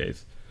interesting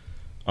case.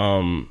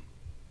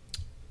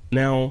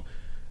 Now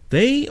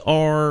they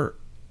are,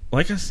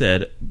 like I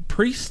said,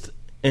 priests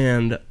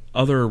and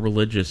other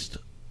religious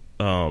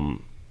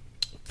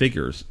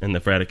figures in the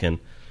Vatican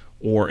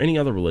or any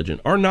other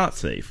religion are not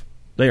safe.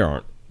 They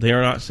aren't. They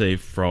are not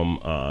safe from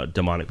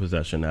demonic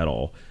possession at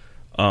all.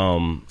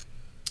 And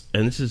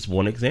this is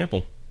one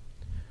example.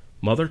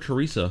 Mother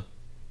Teresa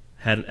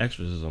had an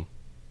exorcism.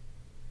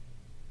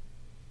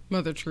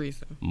 Mother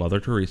Teresa.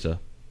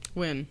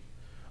 When?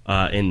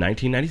 In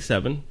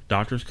 1997,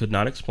 doctors could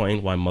not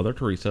explain why Mother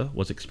Teresa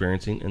was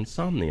experiencing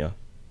insomnia.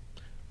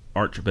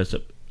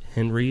 Archbishop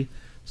Henry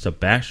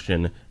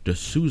Sebastian de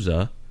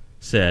Souza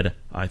said,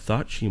 "I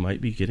thought she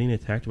might be getting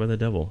attacked by the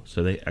devil,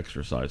 so they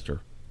exorcised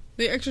her."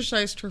 They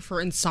exorcised her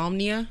for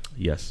insomnia?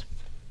 Yes.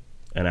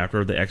 And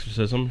after the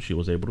exorcism, she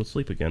was able to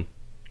sleep again.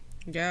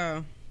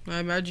 Yeah. I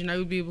imagine I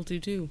would be able to,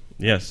 too.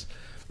 Yes.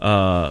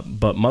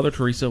 But Mother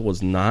Teresa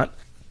was not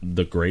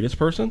the greatest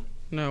person.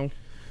 No.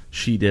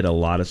 She did a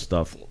lot of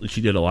stuff.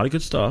 She did a lot of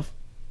good stuff,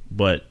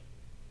 but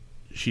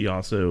she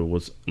also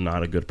was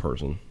not a good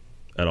person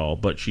at all.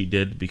 But she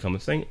did become a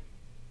saint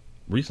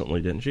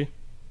recently, didn't she?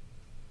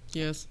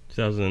 Yes.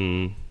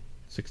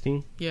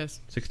 2016? Yes.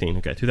 16,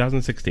 okay.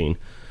 2016.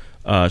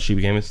 She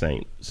became a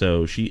saint.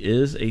 So she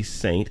is a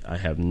saint. I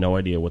have no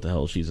idea what the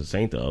hell she's a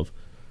saint of.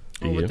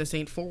 Or what the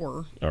saint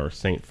for. Or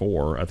saint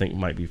for. I think it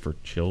might be for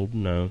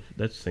children. No,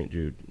 that's St.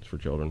 Jude. It's for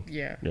children.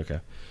 Yeah.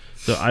 Okay.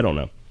 So I don't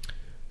know.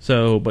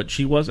 So, but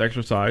she was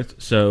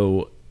exorcised.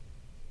 So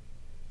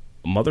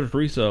Mother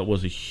Teresa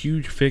was a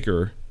huge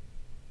figure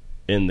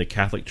in the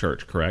Catholic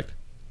Church, correct?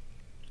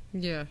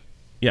 Yeah.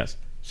 Yes.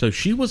 So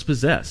she was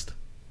possessed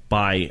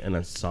by an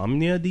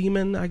insomnia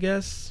demon, I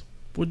guess,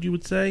 what you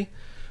would say.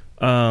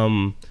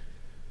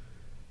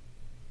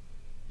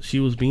 She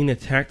was being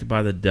attacked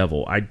by the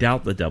devil. I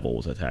doubt the devil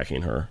was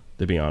attacking her,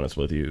 to be honest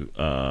with you.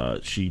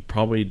 She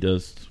probably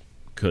just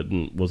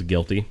was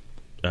guilty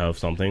of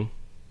something.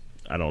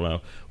 I don't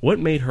know. What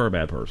made her a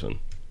bad person?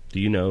 Do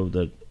you know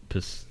the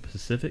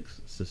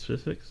specifics?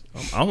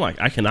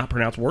 I cannot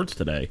pronounce words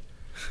today.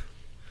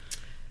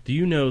 Do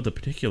you know the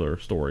particular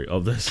story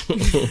of this?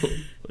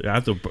 You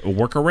have to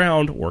work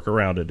around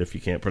it if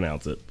you can't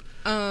pronounce it.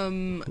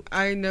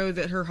 I know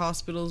that her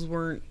hospitals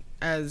weren't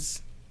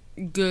as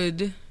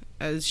good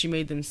as she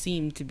made them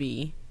seem to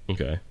be.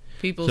 Okay.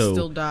 People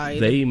still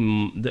died.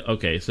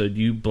 Okay, so do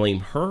you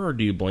blame her or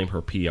do you blame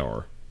her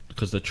PR?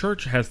 Because the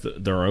church has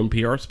their own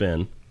PR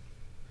spin.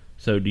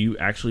 So do you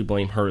actually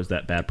blame her as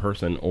that bad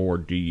person, or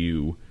do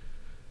you...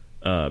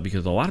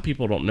 because a lot of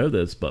people don't know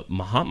this, but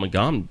Mahatma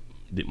Gandhi...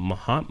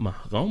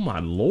 oh my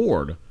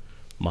lord.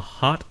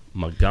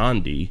 Mahatma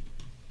Gandhi...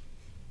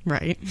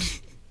 Right.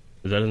 Is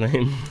that his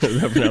name? Is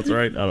that pronounced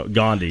right? I don't know.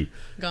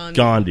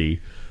 Gandhi.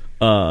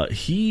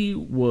 He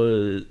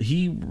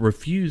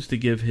refused to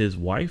give his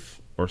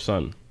wife or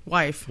son...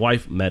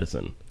 Wife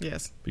medicine.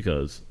 Yes.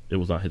 Because it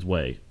was not his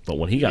way. But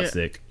when he got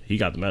sick, he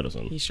got the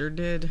medicine. He sure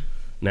did.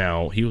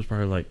 Now, he was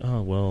probably like,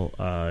 oh, well,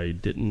 I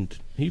didn't...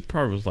 He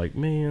probably was like,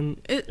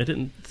 man, it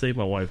didn't save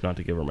my wife not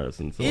to give her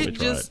medicine, so let me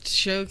try it. It just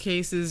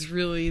showcases,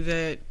 really,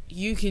 that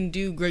you can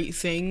do great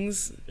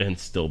things... and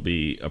still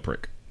be a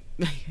prick.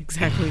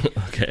 Exactly.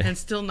 Okay. And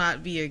still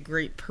not be a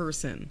great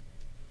person.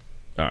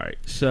 All right,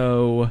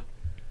 so...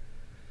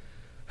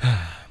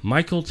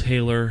 Michael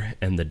Taylor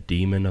and the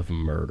Demon of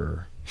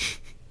Murder.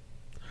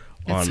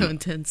 That's so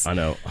intense. I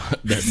know.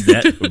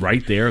 That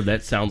right there,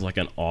 that sounds like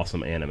an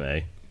awesome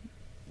anime.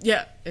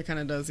 Yeah, it kind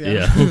of does,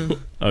 yeah.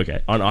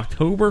 Okay. On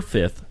October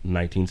 5th,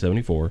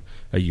 1974,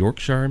 a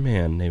Yorkshire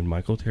man named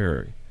Michael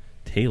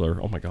Taylor,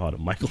 oh my God,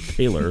 Michael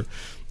Taylor,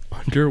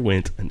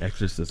 underwent an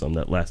exorcism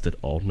that lasted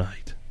all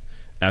night.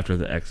 After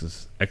the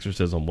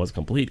exorcism was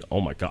complete,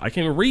 oh my God, I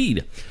can't even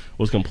read,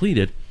 was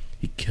completed,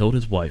 he killed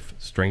his wife,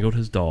 strangled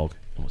his dog,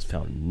 and was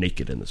found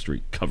naked in the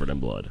street, covered in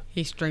blood.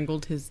 He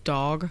strangled his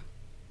dog?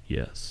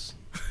 Yes.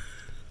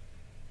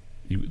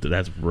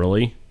 That's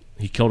really?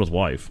 He killed his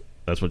wife.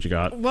 That's what you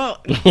got? Well,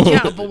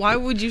 yeah, but why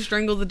would you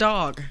strangle the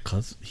dog?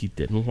 Because he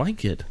didn't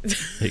like it.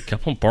 He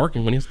kept on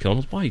barking when he was killing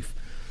his wife.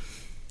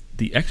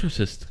 The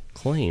exorcist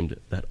claimed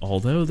that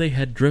although they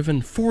had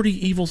driven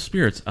 40 evil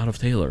spirits out of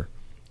Taylor,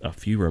 a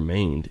few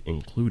remained,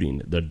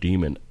 including the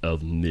demon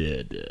of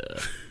Mid.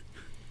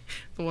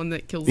 The one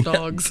that kills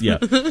dogs. Yeah.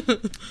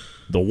 The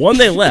one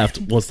they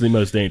left was the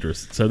most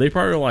dangerous. So they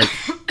probably were like...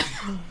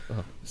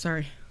 Oh,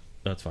 sorry.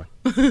 That's fine.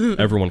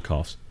 Everyone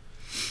coughs.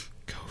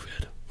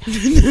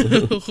 Okay.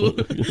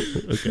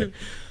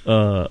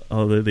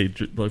 They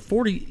like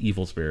 40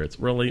 evil spirits.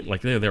 Really? Like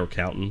they were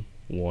counting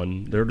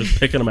one. They were just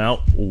picking them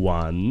out.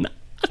 1,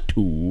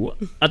 2,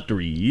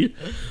 3.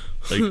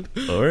 Like,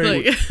 all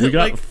right, like, we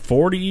got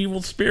 40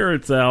 evil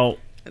spirits out.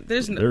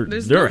 There's no way.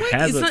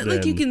 It's not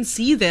like you can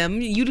see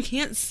them. You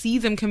can't see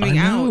them coming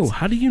out.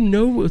 How do you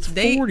know it's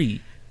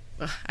 40?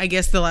 I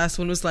guess the last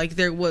one was like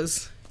there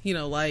was,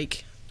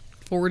 like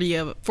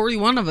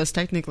 41 of us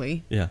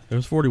technically. Yeah, there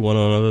was 41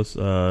 of us.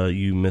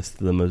 You missed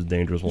the most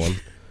dangerous one.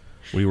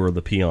 We were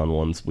the peon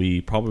ones.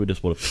 We probably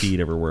just would have peed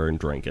everywhere and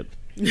drank it.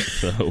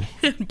 So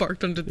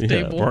barked under the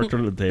table. Barked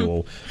under the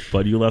table.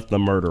 But you left the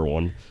murder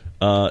one.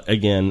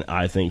 Again,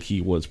 I think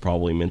he was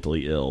probably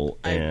mentally ill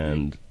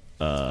and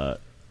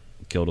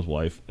killed his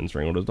wife and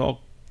strangled his dog.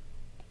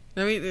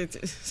 I mean,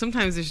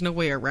 sometimes there's no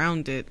way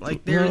around it.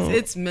 Like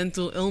it's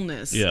mental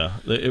illness. Yeah,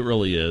 it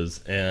really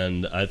is,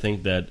 and I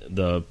think that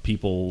the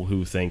people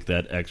who think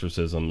that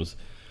exorcisms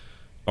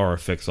are a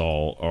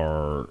fix-all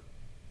are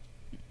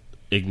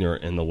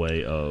ignorant in the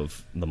way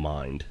of the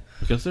mind.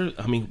 Because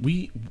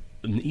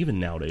even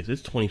nowadays,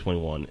 it's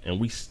 2021, and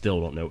we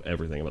still don't know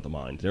everything about the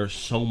mind. There's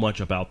so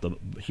much about the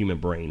human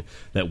brain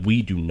that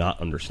we do not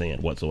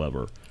understand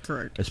whatsoever.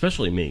 Correct.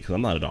 Especially me, because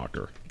I'm not a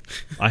doctor.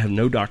 I have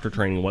no doctor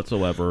training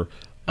whatsoever.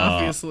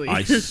 Obviously.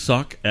 I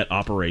suck at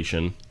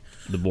Operation,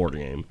 the board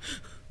game.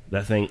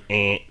 That thing,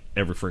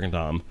 every freaking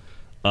time.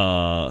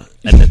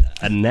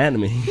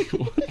 Anatomy.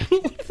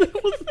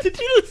 Did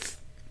you just...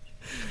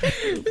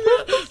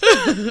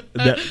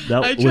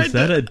 Was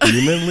that a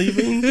demon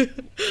leaving?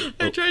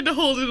 I tried to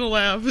hold in a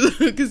laugh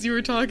because you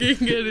were talking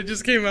and it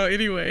just came out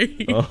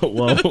anyway.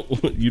 Well,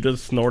 you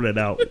just snorted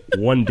out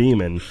one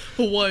demon.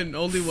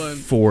 Only one.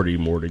 40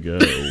 more to go.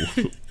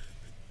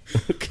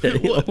 Okay.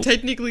 Well,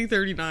 technically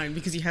 39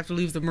 because you have to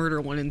leave the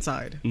murder one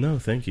inside. No,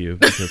 thank you,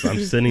 because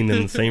I'm sitting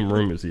in the same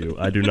room as you.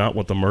 I do not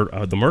want the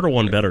murder. The murder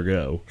one better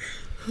go.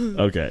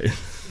 Okay.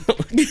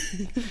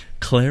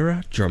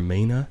 Clara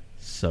Germaina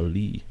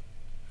Salih.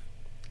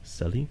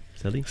 Salih?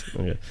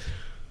 Okay.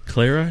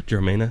 Clara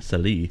Germaina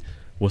Salih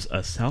was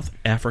a South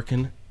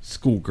African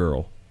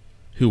schoolgirl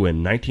who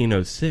in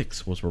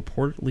 1906 was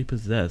reportedly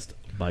possessed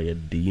by a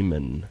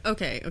demon.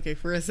 Okay,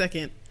 for a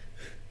second.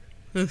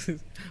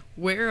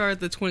 Where are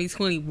the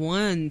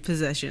 2021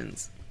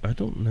 possessions? I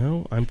don't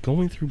know. I'm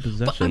going through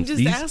possessions. But I'm just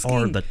These asking.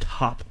 are the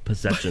top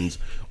possessions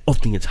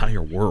of the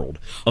entire world,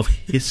 of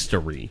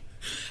history.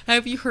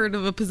 Have you heard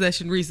of a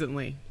possession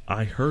recently?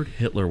 I heard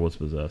Hitler was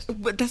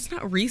possessed. But that's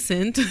not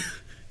recent.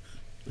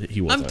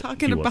 He wasn't. I'm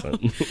talking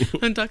about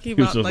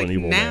just like an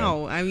evil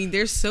now. man. I mean,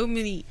 there's so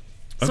many.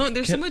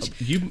 There's so much.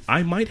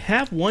 I might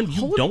have one.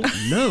 You don't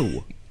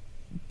know.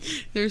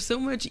 There's so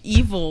much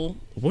evil.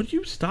 Would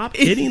you stop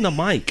hitting the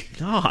mic?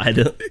 God.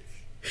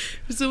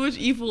 There's so much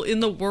evil in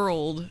the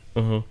world.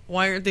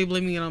 Why aren't they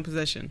blaming it on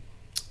possession?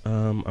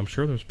 I'm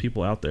sure there's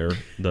people out there.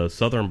 The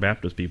Southern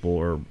Baptist people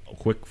are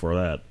quick for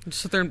that.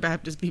 Southern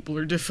Baptist people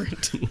are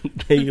different.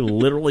 They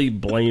literally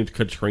blamed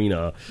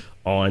Katrina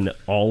on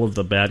all of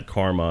the bad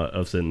karma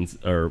of Sin,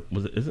 or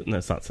was it?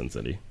 That's not Sin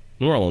City.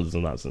 New Orleans is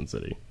not Sin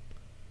City.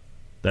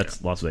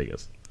 That's Las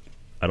Vegas.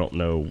 I don't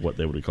know what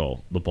they would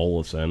call the bowl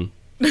of sin,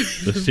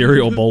 the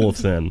cereal bowl of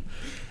sin.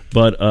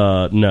 But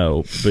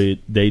no, but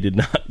they did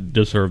not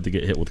deserve to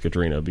get hit with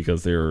Katrina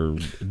because they're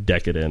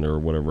decadent or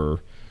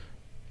whatever.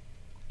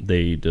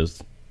 They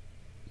just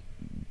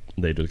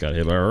got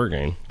hit by a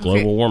hurricane.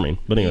 Global warming.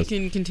 But anyways, you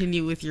can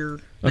continue with your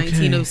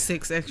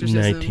 1906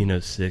 exorcism.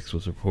 1906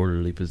 was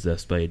reportedly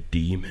possessed by a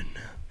demon.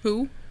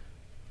 Who?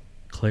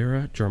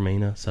 Clara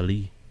Germaina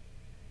Salih.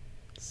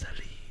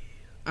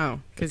 Oh,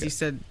 because you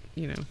said,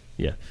 Yeah.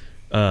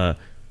 What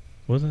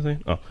was I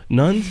saying? Oh,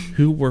 nuns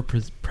who were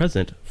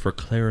present for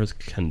Clara's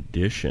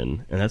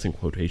condition, and that's in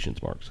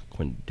quotations marks,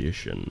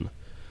 condition,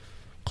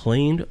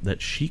 claimed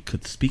that she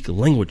could speak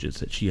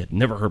languages that she had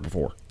never heard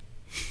before.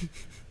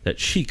 That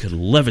she could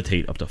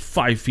levitate up to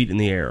 5 feet in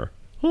the air.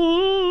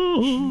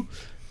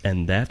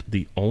 And that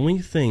the only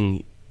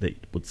thing that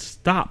would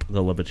stop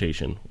the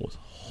levitation was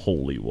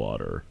holy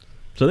water.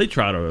 So they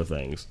tried other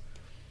things.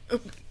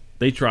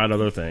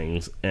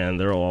 And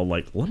they're all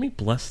like, let me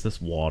bless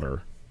this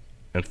water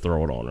and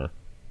throw it on her.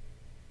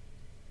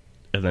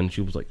 And then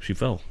she was like, she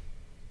fell.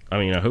 I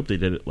mean, I hope they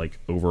did it like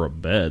over a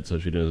bed so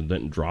she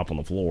didn't drop on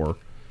the floor.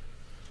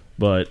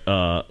 But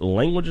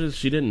languages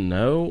she didn't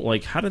know,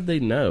 like, how did they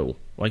know?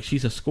 Like,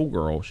 she's a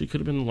schoolgirl. She could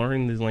have been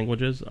learning these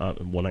languages.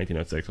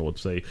 1906, I would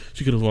say.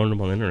 She could have learned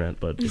them on the internet,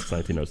 but it's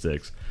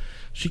 1906.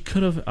 She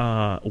could have,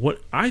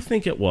 what I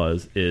think it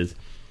was is,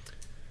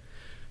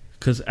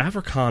 because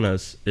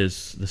Afrikaans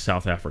is the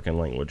South African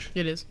language.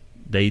 It is.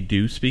 They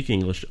do speak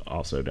English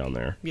also down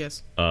there.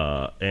 Yes.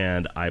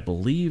 And I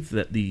believe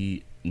that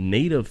the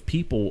native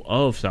people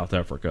of South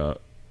Africa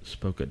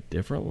spoke a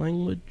different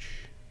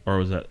language. Or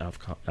was that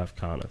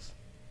Afrikaans?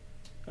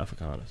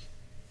 Afrokanis?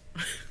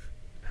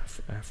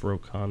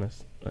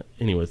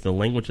 Anyways, the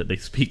language that they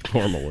speak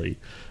normally.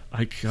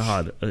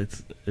 God,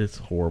 it's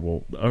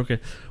horrible. Okay.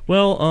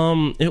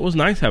 Well, it was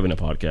nice having a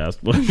podcast,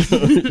 but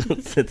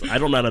since I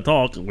don't know how to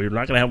talk, we're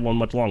not going to have one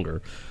much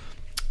longer.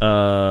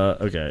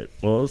 Okay.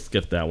 Well, let's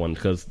skip that one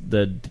because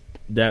it's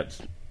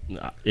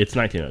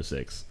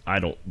 1906.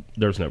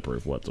 There's no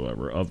proof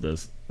whatsoever of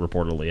this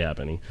reportedly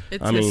happening.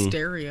 It's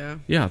hysteria.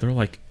 Yeah, they're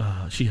like,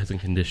 she has a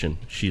condition.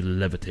 She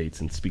levitates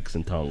and speaks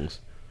in tongues.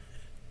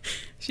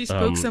 She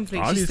spoke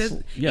something. She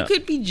said it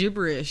could be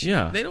gibberish.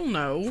 Yeah. They don't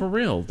know. For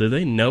real. Do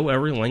they know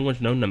every language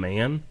known to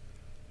man?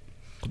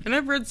 And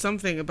I've read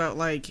something about,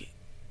 like,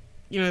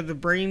 the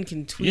brain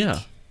can tweak. Yeah.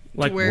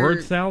 Like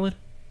word salad,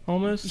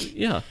 almost?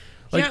 Yeah.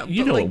 Like, yeah,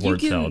 you know what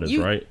word salad is,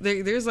 right?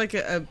 There's like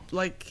a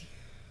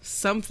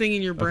something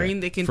in your brain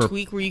that can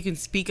tweak where you can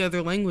speak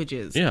other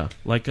languages. Yeah.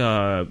 Like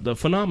the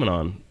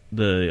Phenomenon,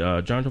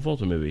 the John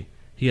Travolta movie.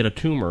 He had a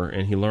tumor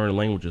and he learned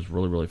languages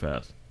really, really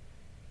fast.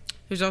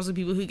 There's also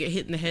people who get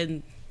hit in the head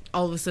and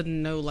all of a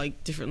sudden know,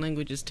 like, different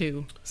languages,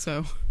 too.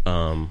 So.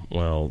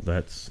 Well,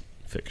 that's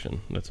fiction.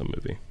 That's a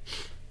movie.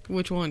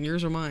 Which one?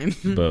 Yours or mine?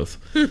 Both.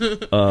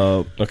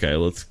 Okay,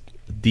 let's...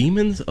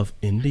 Demons of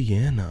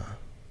Indiana.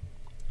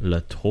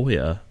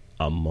 Latoya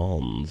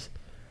Amons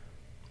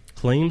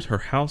claims her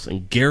house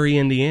in Gary,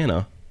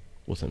 Indiana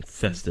was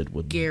infested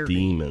with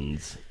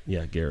demons.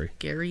 Yeah, Gary.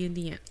 Gary,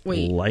 Indiana.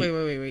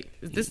 Wait.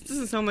 This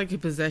doesn't sound like a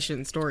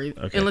possession story.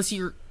 Okay. Unless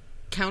you're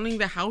counting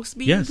the house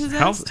being possessed?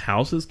 Yes,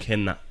 houses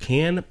can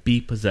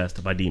be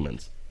possessed by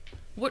demons.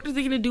 What are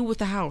they going to do with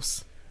the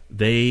house?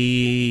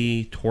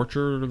 They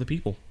torture the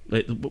people.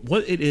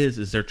 What it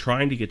is they're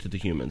trying to get to the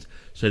humans.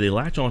 So they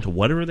latch on to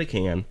whatever they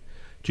can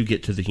to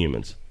get to the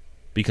humans.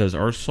 Because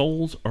our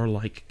souls are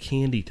like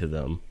candy to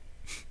them.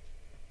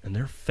 And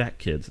they're fat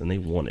kids, and they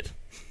want it.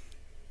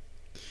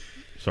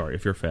 Sorry,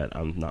 if you're fat,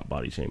 I'm not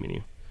body shaming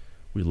you.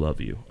 We love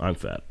you. I'm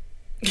fat.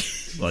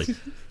 Like,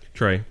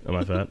 Trey, am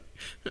I fat?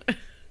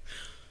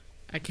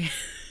 I can't.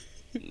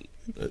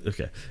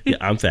 Okay. Yeah,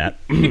 I'm fat.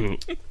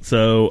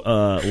 So,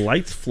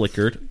 lights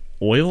flickered.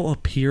 Oil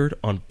appeared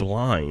on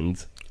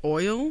blinds.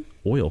 Oil?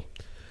 Oil.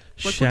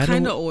 What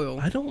kind of oil?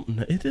 I don't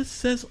know. It just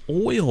says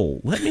oil.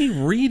 Let me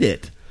read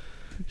it.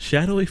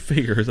 Shadowy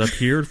figures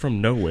appeared from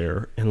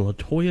nowhere, and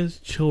LaToya's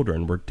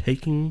children were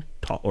talking.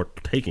 How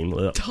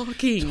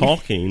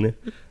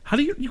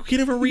do you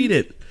can't even read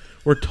it?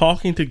 We're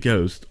talking to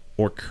ghosts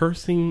or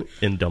cursing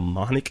in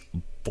demonic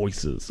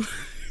voices.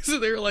 So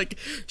they were like,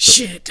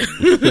 shit.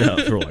 Yeah,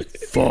 they were like,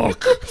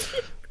 fuck.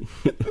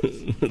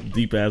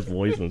 Deep ass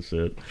voice and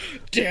shit.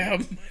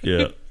 Damn.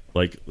 Yeah,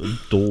 like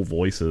dual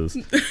voices.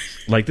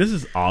 Like, this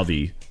is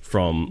Avi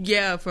from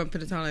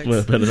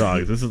Pentatonics.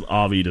 Pentatonics. This is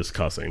Avi just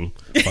cussing,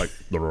 like,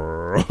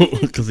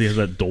 because he has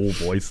that dual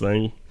voice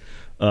thing.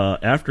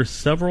 After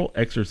several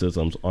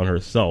exorcisms on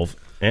herself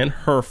and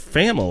her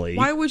family.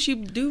 Why would she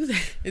do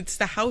that? It's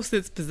the house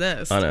that's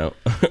possessed. I know.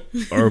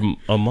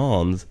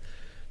 Amons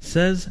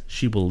says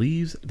she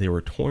believes they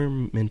were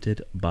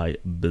tormented by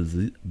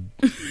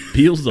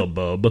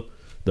Beelzebub,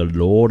 the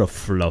Lord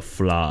of the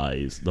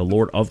Flies. The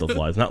Lord of the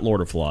Flies, not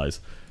Lord of Flies.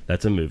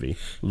 That's a movie.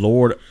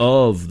 Lord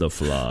of the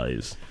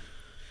Flies.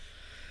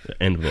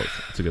 The end book.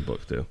 It's a good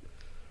book, too.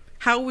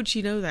 How would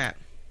she know that?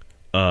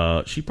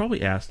 She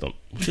probably asked him.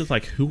 She was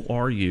like, "Who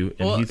are you?"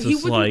 And well, he's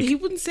just he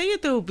wouldn't say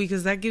it though,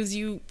 because that gives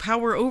you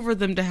power over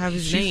them to have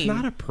his name. She's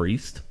not a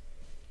priest.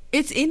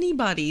 It's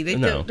anybody.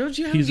 Don't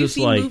you have he's you just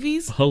seen like,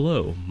 movies?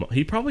 Hello.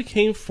 He probably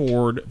came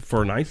forward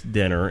for a nice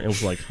dinner and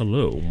was like,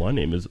 "Hello, my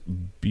name is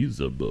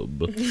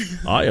Beelzebub.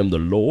 I am the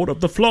Lord of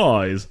the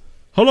Flies.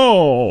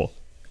 Hello."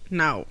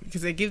 No,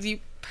 because it gives you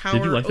power.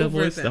 Did you like that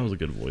voice? Them. That was a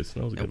good voice.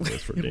 That was a good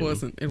voice for a demon. It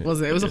wasn't.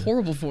 It was a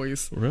horrible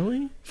voice.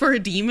 Really? For a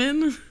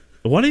demon?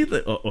 What do you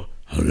think?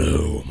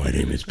 Hello, my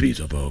name is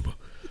Beelzebub.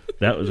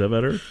 Was that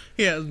better?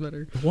 Yeah, it was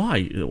better.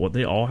 Why? What,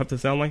 they all have to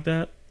sound like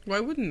that?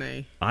 Why wouldn't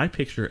they? I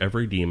picture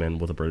every demon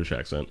with a British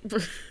accent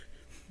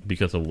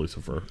because of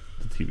Lucifer,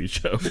 the TV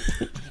show.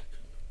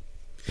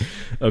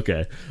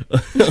 Okay.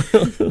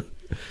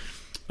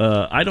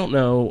 I don't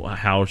know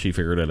how she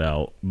figured it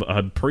out, but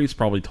a priest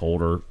probably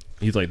told her.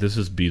 He's like, "This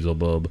is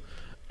Beelzebub,"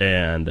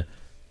 and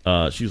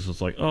she was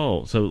just like,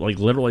 "Oh," so like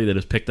literally they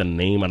just picked a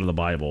name out of the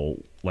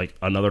Bible, like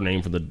another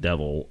name for the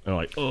devil, and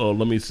like, "Oh,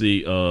 let me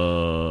see,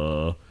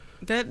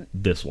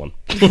 this one."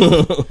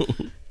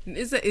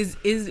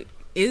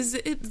 Is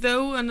it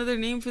though another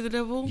name for the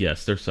devil?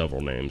 Yes, there's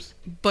several names.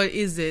 But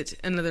is it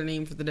another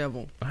name for the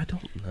devil? I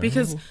don't know,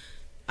 because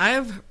I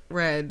have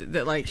read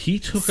that like he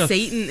took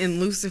Satan and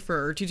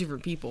Lucifer are two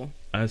different people.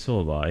 So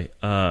have I.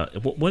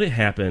 What had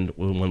happened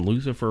when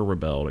Lucifer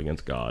rebelled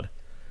against God,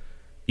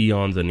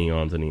 eons and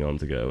eons and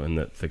eons ago, in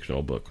that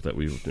fictional book that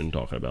we've been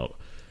talking about,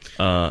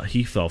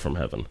 he fell from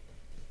heaven.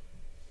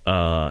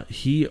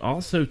 He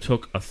also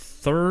took a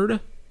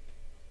third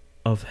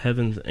of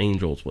heaven's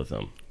angels with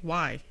him.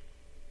 Why?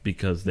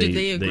 Because did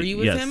they agree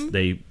with him?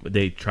 They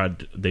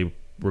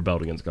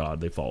rebelled against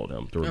God. They followed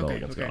him to rebel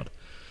against God.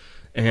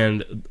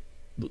 And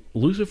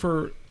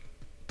Lucifer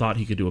thought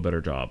he could do a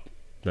better job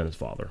than his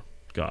father,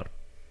 God.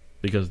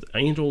 Because the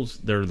angels,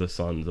 they're the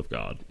sons of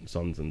God,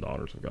 sons and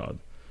daughters of God,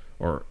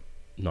 or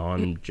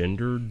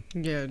non-gendered,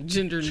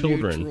 gender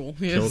neutral,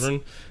 yes.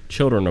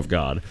 children of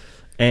God.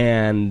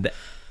 And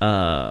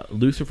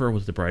Lucifer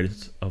was the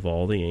brightest of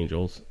all the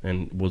angels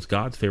and was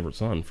God's favorite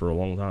son for a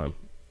long time.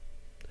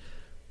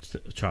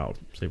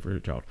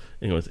 Favorite child.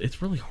 Anyways,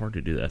 it's really hard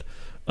to do that.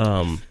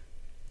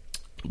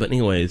 But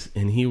anyways,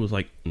 and he was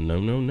like,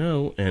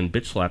 no, and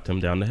bitch slapped him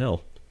down to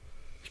hell.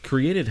 He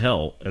created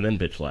hell and then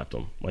bitch slapped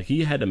him. Like,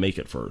 he had to make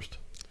it first.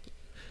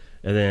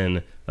 And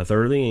then a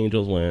third of the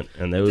angels went,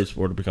 and those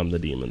were to become the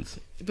demons.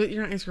 But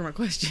you're not answering my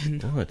question.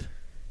 What?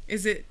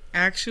 Is it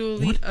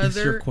actually what other is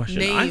your question?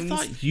 names? I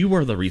thought you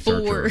were the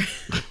researcher.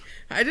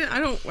 I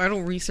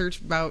don't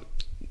research about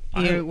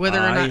whether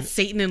or not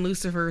Satan and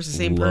Lucifer is the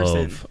same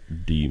person. Love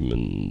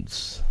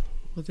demons.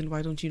 Well, then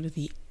why don't you know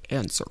the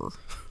answer?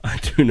 I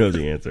do know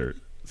the answer.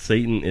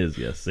 Satan is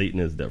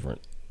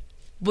different.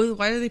 Well,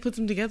 why do they put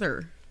them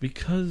together?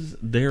 Because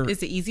they're...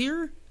 Is it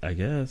easier? I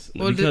guess.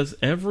 Well, because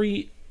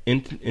every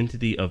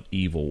entity of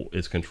evil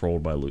is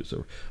controlled by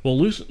Lucifer.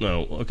 Well,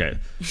 okay.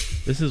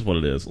 This is what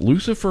it is.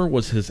 Lucifer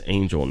was his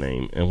angel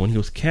name, and when he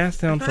was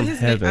cast down from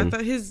heaven... I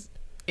thought his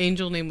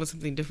angel name was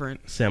something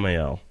different.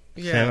 Samael.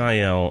 Yeah.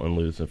 Samael and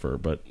Lucifer.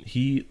 But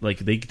he... Like,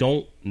 they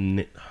don't...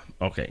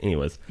 Okay,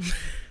 anyways...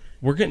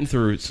 We're getting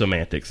through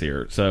semantics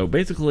here. So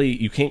basically,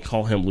 you can't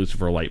call him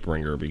Lucifer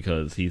Lightbringer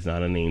because he's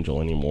not an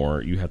angel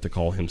anymore. You have to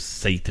call him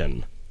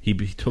Satan. He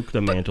took the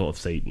mantle of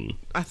Satan.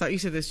 I thought you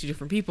said there's two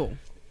different people.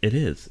 It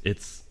is.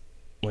 It's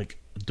like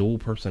dual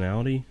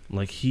personality.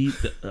 Like he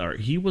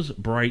was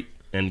bright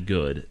and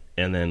good,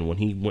 and then when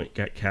he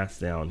got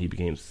cast down, he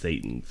became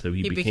Satan. So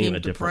he became a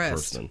different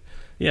person.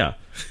 Yeah,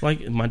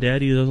 like my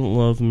daddy doesn't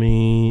love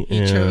me.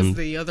 He chose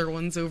the other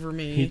ones over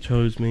me. He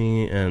chose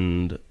me,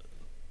 and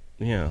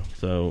yeah,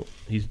 so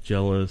he's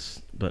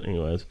jealous. But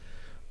anyways,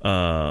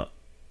 an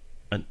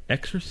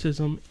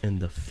exorcism in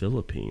the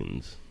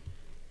Philippines.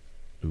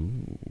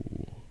 Ooh.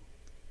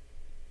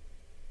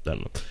 I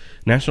don't know.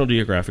 National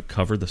Geographic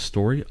covered the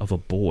story of a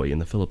boy in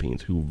the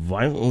Philippines who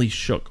violently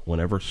shook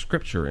whenever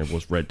scripture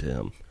was read to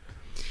him.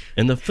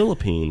 In the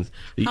Philippines...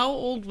 How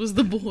old was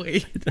the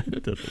boy?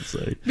 It doesn't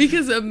say.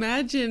 Because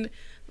imagine,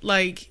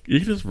 like... You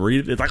can just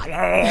read it, it's like...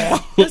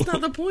 That's not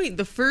the point.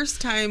 The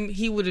first time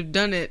he would have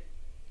done it,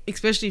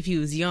 especially if he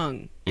was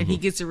young, and he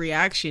gets a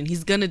reaction,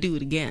 he's gonna do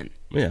it again.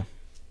 Yeah.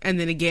 And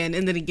then again,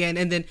 and then again,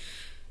 and then...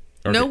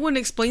 Okay. No one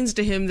explains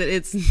to him that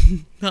it's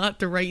not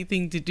the right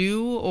thing to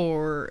do,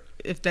 or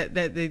if that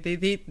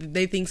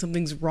they think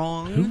something's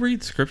wrong. Who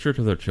reads scripture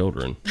to their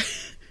children?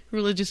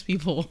 Religious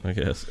people, I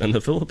guess. In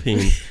the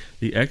Philippines,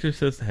 the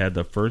exorcist had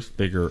to first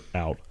figure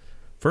out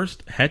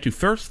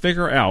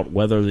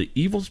whether the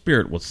evil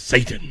spirit was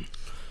Satan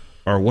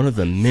or one of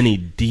the many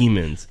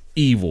demons,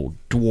 evil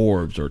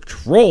dwarves, or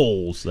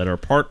trolls that are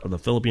part of the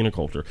Filipino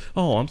culture.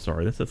 Oh, I'm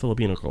sorry, that's the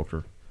Filipino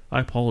culture.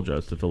 I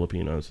apologize to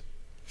Filipinos.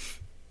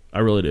 I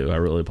really do. I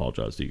really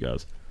apologize to you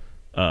guys.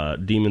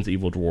 Demons,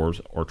 evil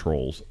dwarves, or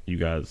trolls. You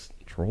guys,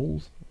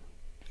 trolls?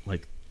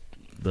 Like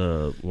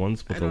the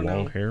ones with the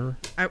long hair?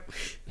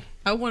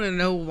 I want to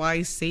know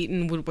why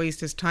Satan would waste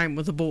his time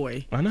with a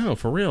boy. I know,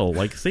 for real.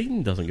 Like,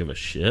 Satan doesn't give a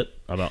shit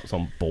about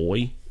some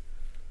boy.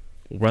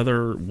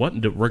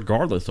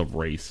 Regardless of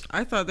race.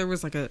 I thought there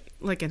was an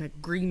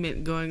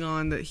agreement going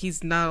on that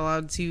he's not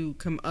allowed to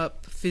come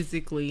up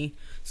physically.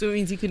 So it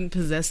means he couldn't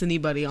possess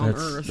anybody on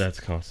Earth. That's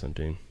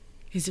Constantine.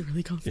 Is it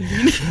really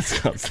Constantine? That's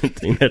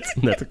Constantine.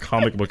 That's a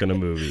comic book and a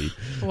movie.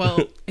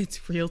 Well,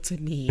 it's real to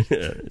me.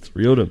 Yeah, it's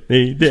real to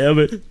me. Damn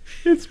it,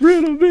 it's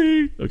real to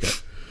me. Okay,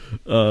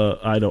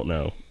 I don't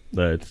know.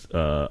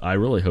 I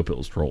really hope it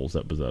was trolls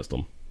that possessed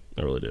him.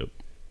 I really do.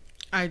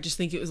 I just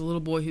think it was a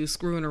little boy who was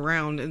screwing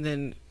around, and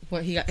then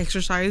he got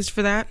exorcised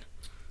for that.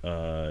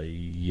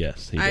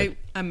 Yes, he I did.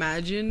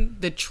 imagine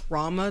the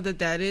trauma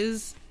that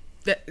is.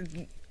 That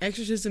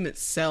exorcism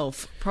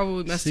itself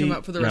probably messed him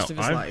up for the rest of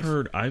his life.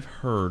 I've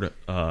heard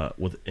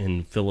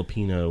within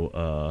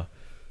Filipino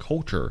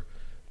culture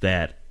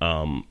that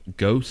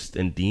ghosts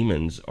and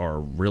demons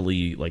are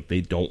really, like, they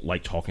don't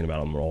like talking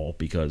about them at all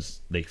because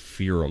they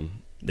fear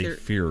them. They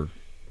fear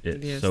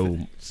it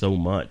so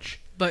much.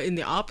 But in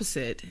the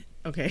opposite,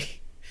 okay,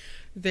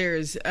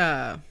 there's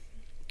a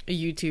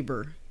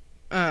YouTuber.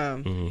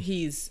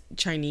 He's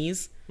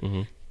Chinese.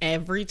 Mm-hmm.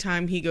 Every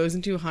time he goes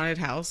into a haunted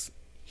house,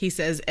 he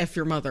says "F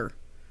your mother."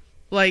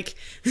 Like,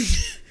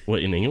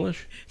 what, in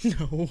English?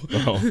 No.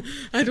 Oh.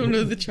 I don't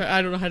know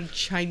I don't know how to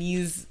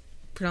Chinese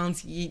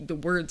pronounce the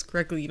words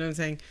correctly. You know what I'm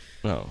saying?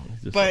 No.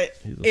 But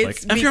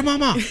it's like, F your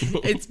mama.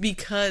 It's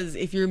because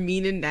if you're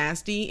mean and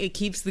nasty, it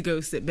keeps the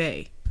ghosts at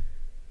bay.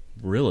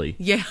 Really?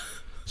 Yeah.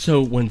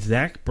 So when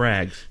Zach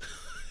Braggs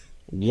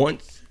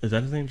is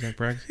that his name, Zach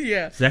Braggs?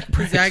 Yeah. Zach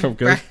Braggs from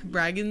Ghost...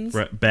 Baggins?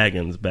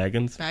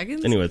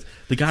 Baggins? Anyways,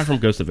 the guy from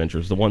Ghost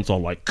Adventures, the one's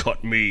all like,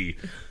 cut me,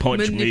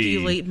 punch me.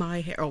 Manipulate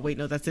my hair. Oh, wait,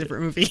 no, that's a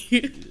different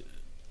movie.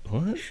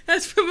 What?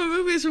 That's from a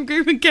movie. It's from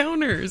Grave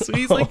Encounters. So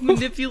he's like,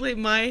 manipulate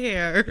my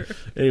hair.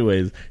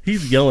 Anyways,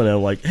 he's yelling at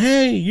him like,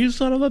 hey, you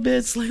son of a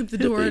bitch. Slam the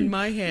door in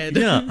my head.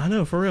 Yeah, I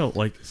know, for real.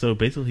 Like, so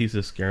basically he's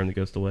just scaring the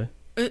ghost away?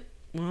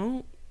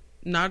 Well,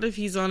 not if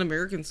he's on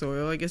American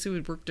soil. I guess it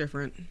would work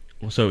different.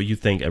 So you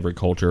think every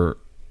culture...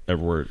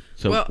 everywhere.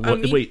 So well,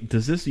 wait,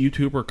 does this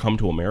YouTuber come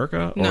to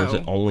America, or is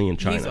it only in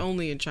China? He's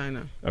only in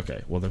China.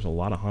 Okay, well, there's a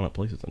lot of haunted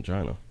places in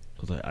China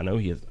because I know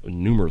he has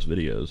numerous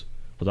videos.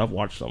 Because I've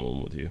watched some of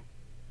them with you.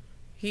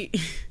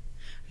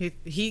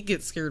 He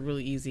gets scared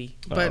really easy,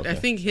 but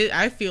okay.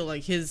 I feel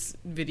like his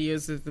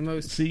videos are the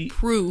most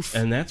proof.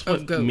 And that's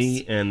what ghosts.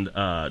 Me and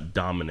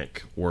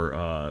Dominic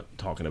were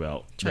talking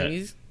about.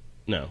 Chinese.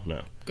 No,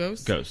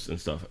 Ghosts and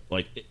stuff.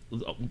 Like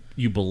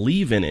you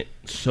believe in it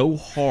so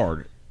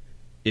hard.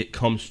 It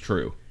comes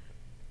true.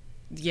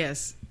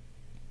 Yes,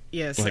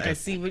 like I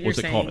see what you're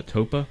saying. What's it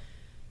called? A topa?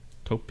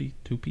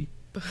 Topi?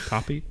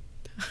 Copy?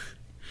 I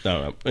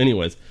don't know.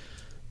 Anyways,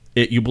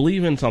 you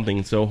believe in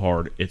something so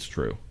hard, it's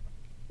true.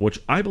 Which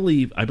I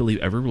believe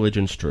every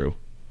religion's true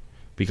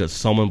because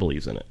someone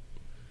believes in it.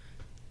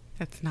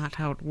 That's not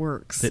how it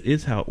works. That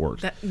is how it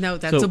works.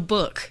 That's a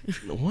book.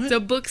 What? It's a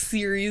book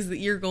series that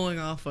you're going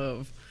off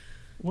of.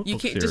 What you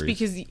book can't series? Just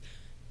because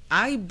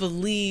I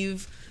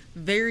believe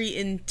very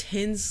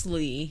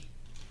intensely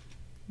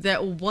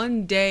that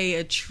one day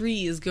a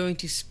tree is going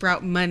to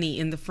sprout money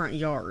in the front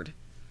yard.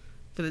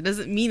 But it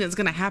doesn't mean it's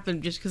going to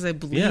happen just because I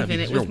believe in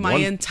it with my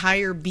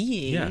entire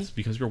being. Yes,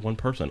 because you're one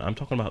person. I'm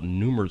talking about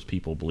numerous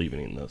people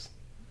believing in this.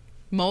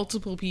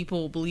 multiple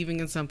people believing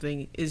in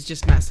something is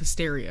just mass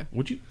hysteria.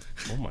 Would you?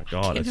 Oh my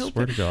God! I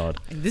swear to God.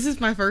 This is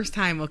my first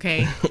time.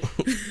 Okay.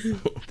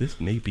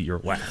 This may be your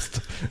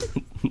last.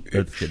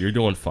 That's good. You're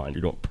doing fine.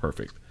 You're doing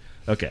perfect.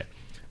 Okay,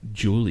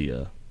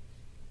 Julia.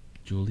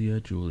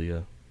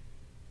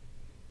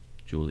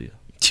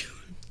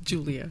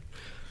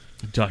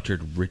 Dr.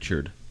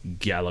 Richard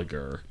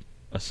Gallagher,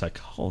 a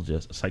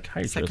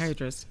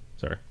psychiatrist.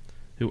 Sorry.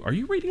 Who are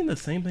you reading the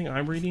same thing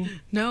I'm reading?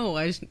 No,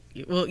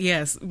 well,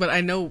 yes, but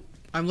I know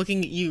I'm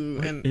looking at you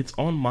and it's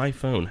on my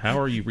phone. How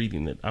are you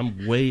reading it?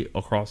 I'm way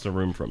across the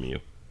room from you.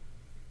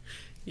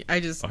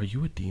 Are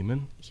you a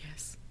demon?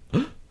 Yes.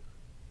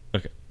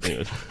 Okay.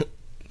 Anyways.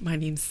 My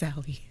name's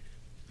Sally.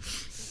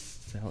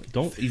 Sally,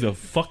 don't even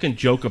fucking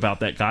joke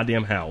about that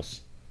goddamn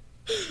house.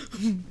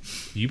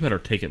 You better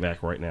take it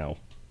back right now.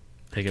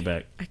 Take it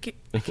back. I can't.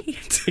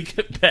 Take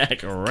it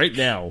back right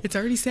now. It's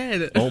already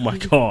said. Oh my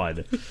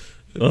God.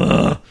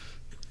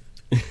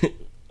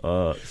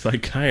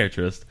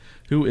 Psychiatrist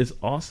who is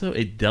also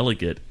a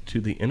delegate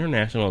to the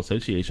International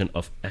Association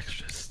of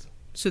Exorcists.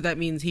 So that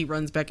means he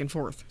runs back and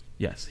forth.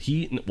 Yes,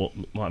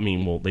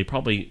 they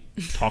probably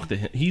talk to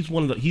him.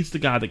 He's the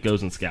guy that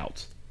goes and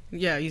scouts.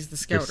 Yeah, he's the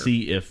scouter. To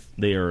see if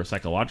they are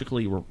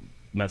psychologically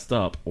messed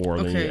up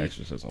or they need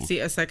exorcism. See,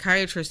 a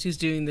psychiatrist who's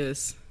doing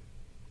this,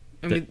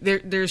 I mean,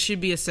 there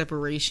should be a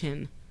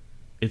separation.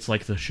 It's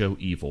like the show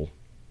Evil.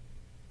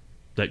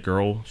 That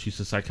girl, she's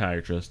a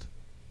psychiatrist,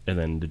 and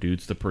then the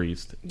dude's the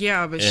priest.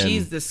 Yeah, but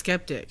she's the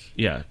skeptic.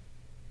 Yeah.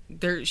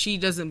 She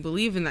doesn't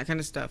believe in that kind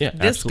of stuff. Yeah,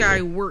 this absolutely.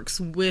 guy works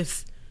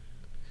with...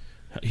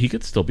 He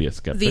could still be a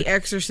skeptic. The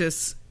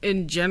exorcists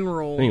in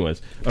general.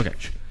 Anyways, okay.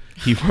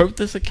 He wrote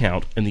this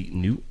account in the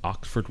New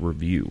Oxford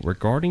Review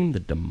regarding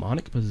the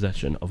demonic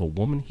possession of a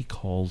woman he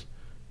calls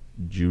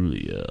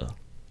Julia.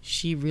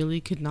 She really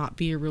could not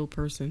be a real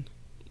person.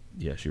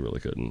 Yeah, she really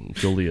couldn't.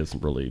 Julia's a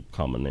really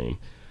common name.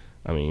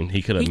 I mean,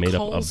 he could have made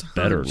up a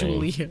better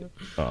name. Julia.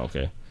 Oh,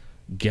 okay.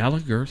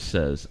 Gallagher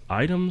says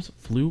items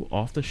flew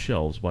off the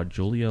shelves while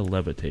Julia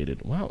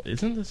levitated. Wow,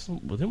 didn't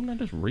I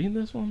just read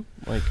this one?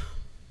 Like,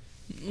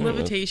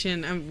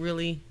 levitation,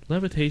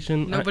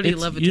 levitation. Nobody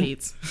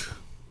levitates.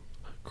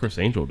 Chris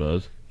Angel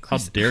does. How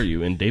dare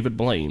you? And David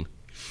Blaine.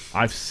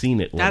 I've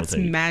seen it levitate. That's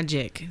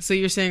magic. So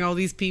you're saying all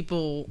these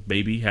people...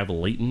 Maybe have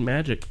latent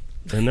magic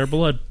in their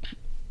blood.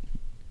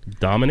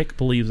 Dominic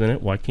believes in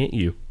it. Why can't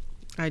you?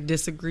 I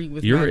disagree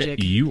with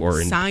magic.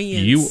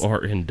 Science. You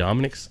are in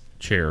Dominic's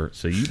chair,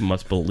 so you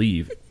must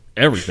believe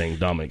everything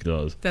Dominic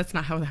does. That's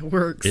not how that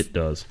works. It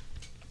does.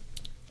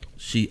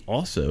 She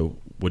also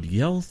would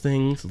yell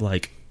things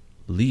like,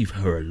 "Leave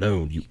her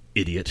alone, you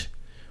idiot,"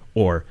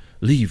 or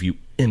 "Leave, you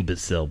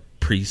imbecile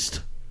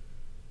priest."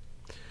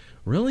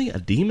 Really? A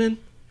demon?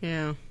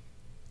 Yeah.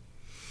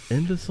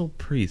 Imbecile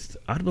priest.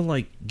 I'd be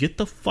like, get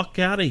the fuck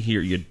out of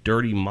here, you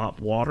dirty mop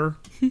water.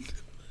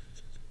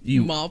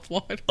 You mop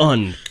water?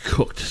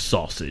 Uncooked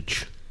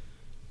sausage.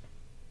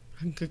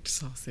 Uncooked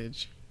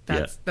sausage.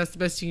 That's the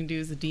best you can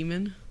do as a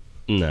demon?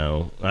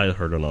 No. I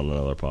heard it on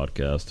another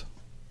podcast.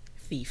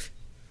 Thief.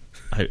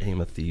 I am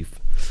a thief.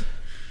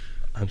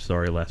 I'm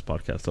sorry, last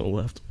podcast on the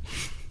left.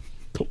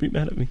 Don't be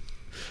mad at me.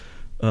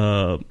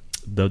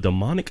 The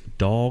demonic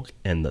dog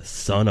and the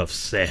son of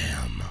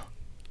Sam.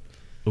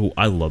 Oh,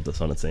 I love the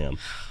son of Sam.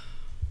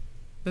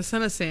 The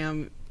son of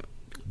Sam.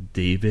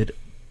 David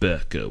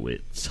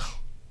Berkowitz,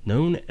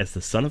 known as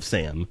the son of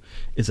Sam,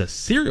 is a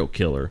serial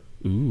killer.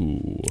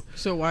 Ooh.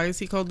 So why is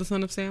he called the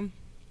son of Sam?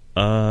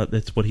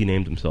 That's what he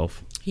named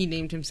himself. He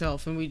named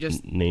himself, and we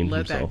just named let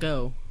himself. That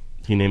go.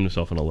 He named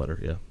himself in a letter.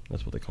 Yeah,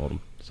 that's what they called him,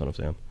 son of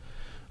Sam.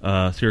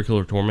 Serial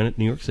killer tormented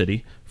New York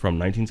City from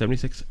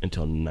 1976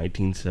 until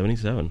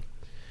 1977.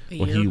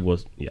 When he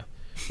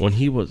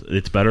was,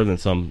 it's better than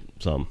some.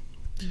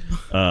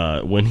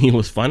 When he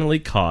was finally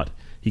caught,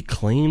 he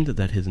claimed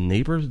that his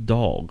neighbor's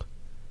dog,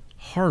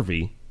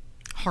 Harvey.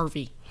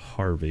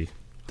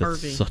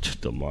 That's such a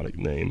demonic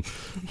name.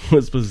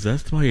 Was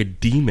possessed by a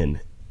demon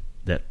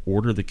that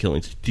ordered the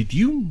killings. Did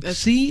you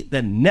see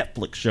that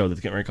Netflix show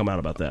that's getting ready to come out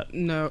about that?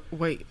 No,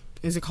 wait.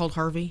 Is it called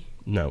Harvey?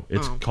 No,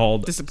 it's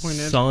called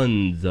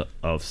Sons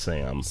of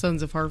Sam.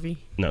 Sons of Harvey?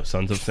 No,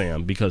 Sons of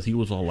Sam, because he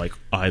was all like,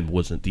 I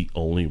wasn't the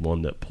only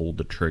one that pulled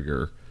the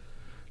trigger.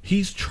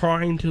 He's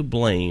trying to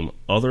blame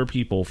other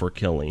people for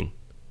killing.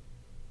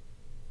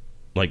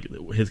 Like,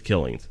 his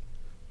killings.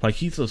 Like,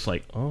 he's just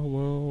like,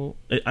 oh,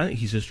 well... I think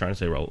he's just trying to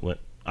say, well,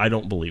 I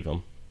don't believe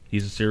him.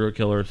 He's a serial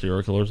killer.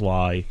 Serial killers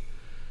lie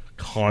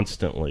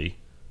constantly.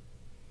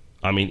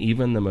 I mean,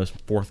 even the most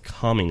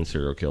forthcoming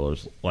serial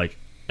killers, like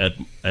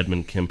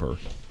Edmund Kemper,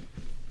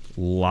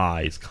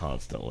 lies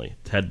constantly.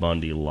 Ted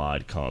Bundy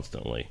lied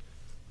constantly.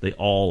 They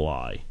all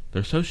lie.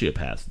 They're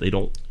sociopaths. They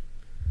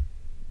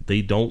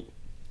don't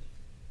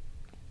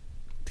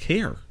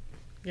care.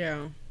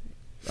 Yeah.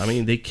 I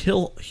mean, they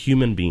kill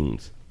human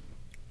beings.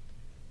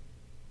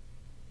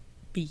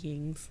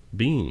 Beings.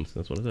 Beings.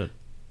 That's what I said.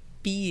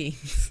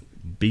 Beings.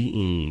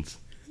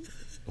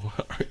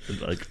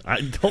 Like,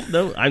 I don't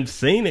know. I'm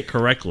saying it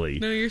correctly.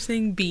 No, you're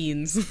saying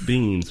beans.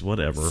 Beans,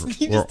 whatever. You We're just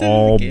did it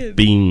all again.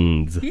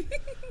 beans.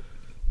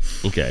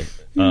 Okay.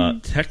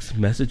 Text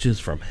messages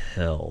from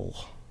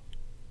hell.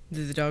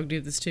 Did the dog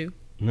do this too?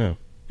 No.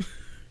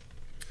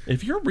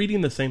 If you're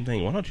reading the same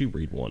thing, why don't you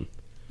read one?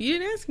 You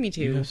didn't ask me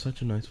to. You have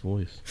such a nice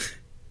voice.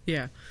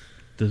 Yeah.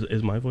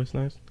 Is my voice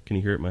nice? Can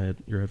you hear it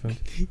in your headphones?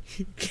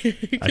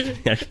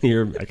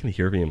 I can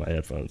hear me in my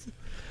headphones.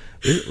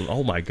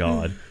 Oh my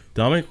god.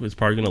 Dominic is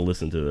probably going to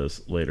listen to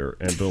this later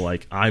and be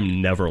like,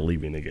 I'm never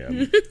leaving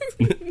again.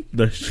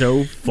 The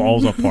show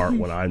falls apart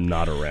when I'm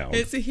not around.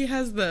 He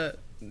has the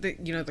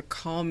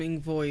calming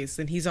voice,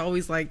 and he's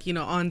always like,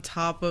 on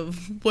top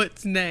of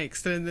what's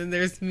next. And then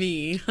there's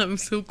me. I'm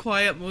so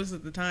quiet most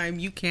of the time.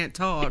 You can't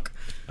talk.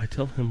 I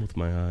tell him with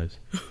my eyes.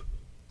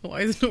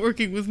 Why is it not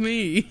working with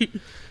me?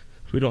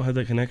 We don't have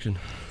that connection.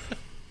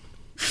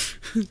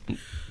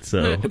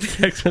 So,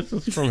 text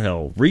messages from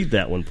hell. Read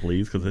that one,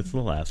 please, because it's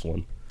the last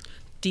one.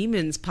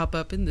 Demons pop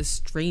up in the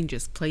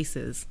strangest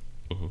places.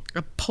 Mm-hmm.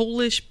 A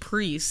Polish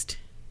priest,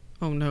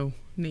 oh no,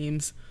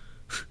 names,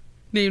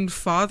 named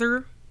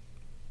Father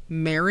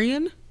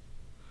Marian.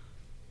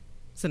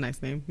 It's a nice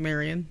name,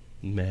 Marian.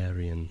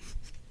 Marian.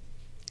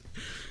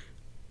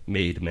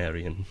 Maid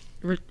Marian.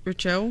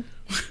 Rachel?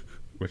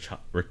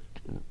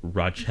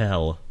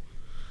 Rachel.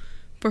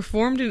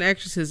 Performed an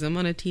exorcism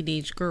on a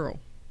teenage girl.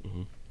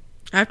 Mm-hmm.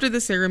 After the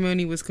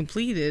ceremony was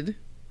completed,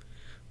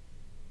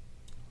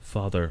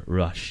 Father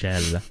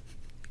Rachel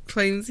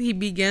claims he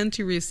began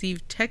to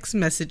receive text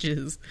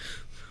messages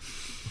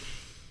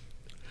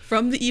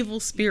from the evil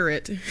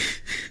spirit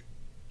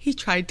he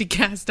tried to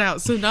cast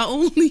out. So not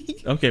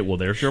only... Okay, well,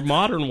 there's your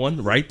modern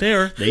one right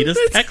there. They just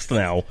text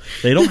now.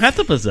 They don't have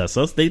to possess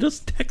us. They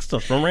just text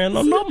us from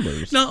random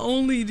numbers. Not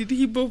only did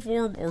he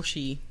perform, or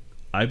she...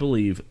 I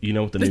believe, you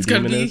know what the new It's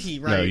gotta demon be is? he,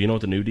 right? No, you know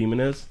what the new demon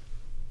is?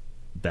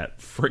 That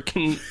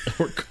freaking...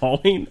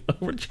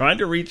 We're trying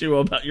to reach you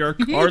about your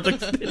car's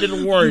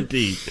extended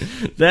warranty.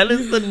 That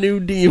is the new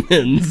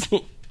demons.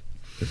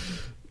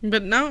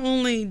 But not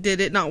only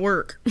did it not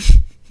work,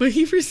 but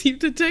he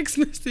received a text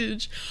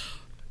message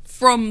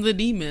from the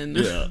demon.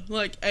 Yeah.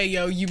 Like, hey,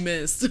 yo, you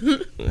missed.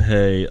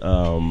 Hey,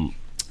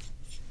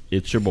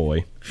 it's your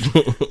boy.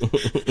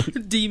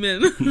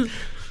 Demon.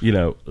 You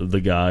know,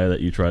 the guy that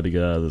you tried to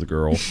get out of this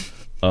girl.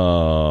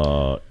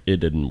 It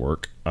didn't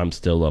work. I'm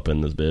still up in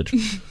this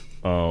bitch.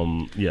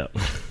 Yeah.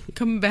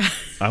 Come back.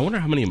 I wonder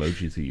how many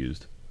emojis he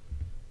used.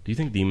 Do you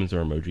think demons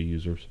are emoji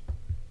users?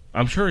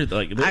 I'm sure,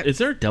 is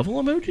there a devil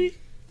emoji?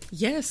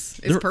 Yes,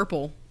 it's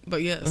purple,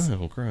 but yes.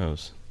 Oh,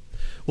 gross.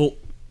 Well,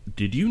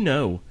 did you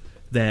know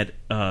that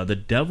the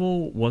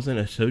devil wasn't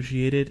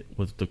associated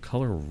with the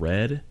color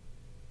red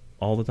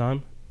all the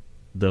time?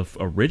 The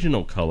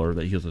original color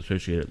that he was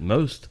associated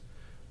most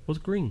was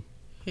green.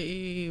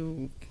 Hey,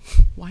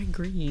 why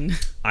green?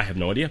 I have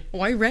no idea.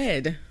 Why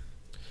red?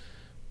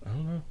 I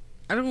don't know.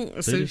 I don't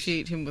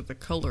associate him with the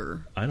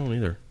color. I don't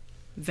either.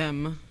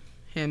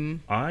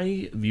 Him.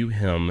 I view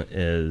him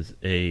as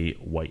a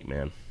white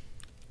man.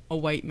 A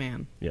white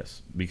man.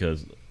 Yes,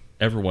 because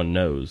everyone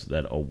knows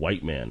that a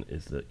white man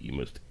is the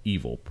most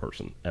evil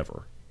person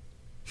ever.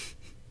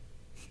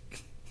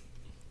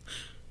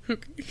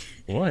 Okay.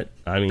 What?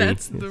 I mean,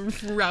 That's the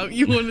route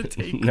you want to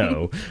take.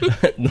 No.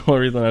 The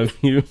only reason I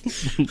view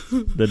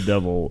the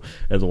devil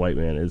as a white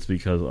man is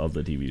because of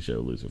the TV show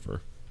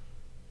Lucifer.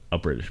 A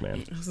British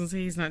man. I was going to say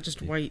he's not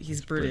just white,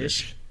 he's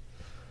British.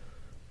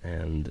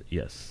 And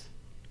yes.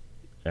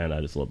 And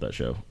I just love that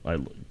show.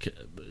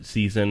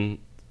 Season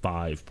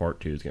 5, part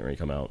 2 is getting ready to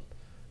come out.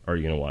 Are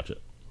you going to watch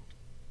it?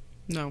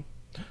 No.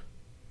 How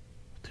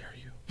dare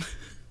you?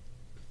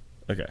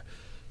 Okay.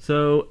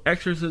 So,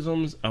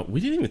 exorcisms. We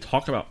didn't even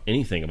talk about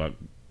anything about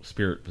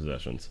spirit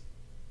possessions.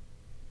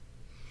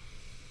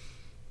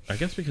 I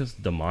guess because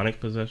demonic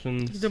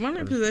possessions.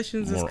 Demonic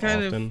possessions is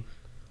kind of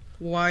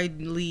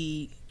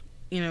widely,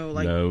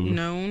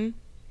 known.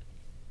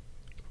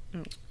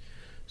 Oh.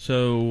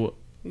 So,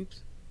 Oops.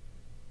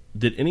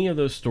 Did any of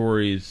those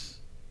stories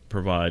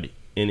provide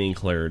any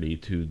clarity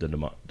to the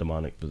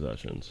demonic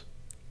possessions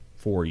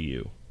for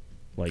you?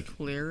 Like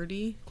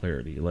clarity?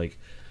 Like,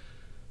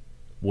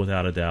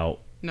 without a doubt,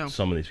 no.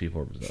 Some of these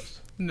people are possessed.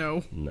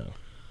 No.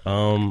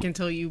 I can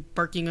tell you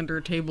barking under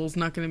a table is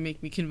not going to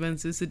make me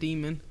convinced it's a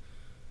demon.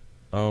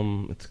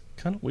 It's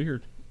kind of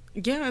weird.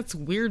 Yeah, it's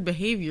weird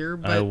behavior,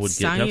 but I would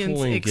science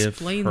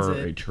explains give her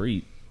it. a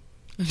treat.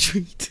 A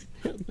treat.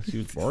 She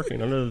was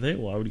barking under the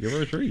table. I would give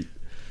her a treat.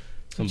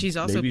 She's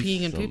also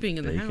peeing and pooping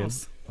in the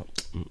house.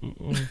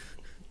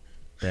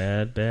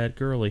 Bad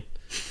girly.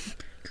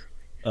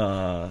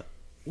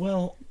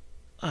 Well,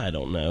 I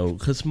don't know.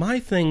 Because my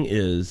thing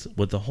is,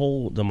 with the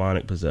whole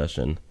demonic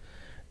possession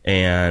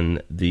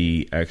and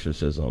the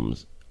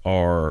exorcisms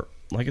are,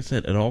 like I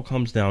said, it all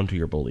comes down to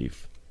your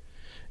belief.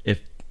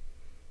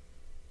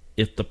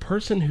 If the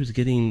person who's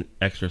getting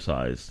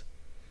exorcised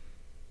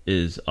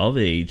is of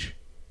age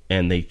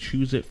and they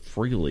choose it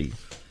freely,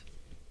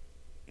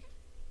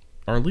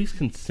 or at least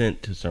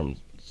consent to some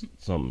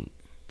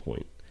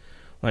point,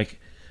 like,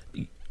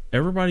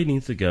 Everybody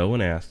needs to go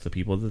and ask the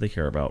people that they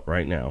care about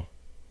right now.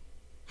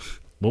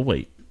 We'll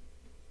wait.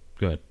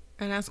 Go ahead.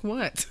 And ask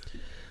what?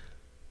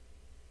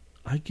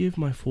 I give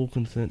my full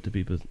consent to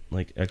be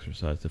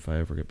exorcised if I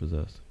ever get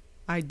possessed.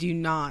 I do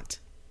not.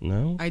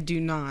 No? I do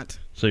not.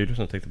 So you're just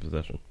going to take the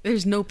possession?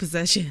 There's no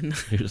possession.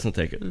 You're just going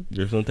to take it.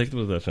 You're just going to take the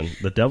possession.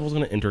 The devil's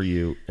going to enter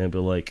you and be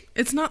like...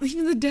 It's not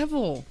even the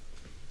devil.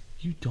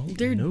 You don't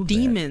They're know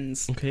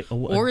demons. that. Okay.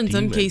 Or in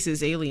some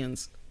cases,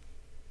 aliens.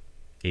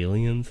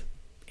 Aliens?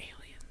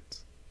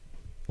 Aliens.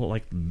 Well,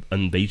 like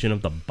Invasion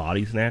of the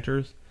Body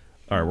Snatchers?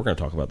 All right, we're going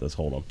to talk about this.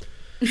 Hold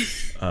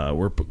on.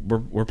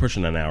 We're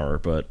pushing an hour,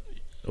 but...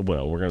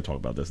 Well, we're going to talk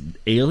about this.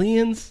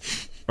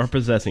 Aliens are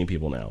possessing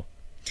people now.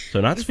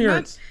 So not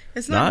spirits,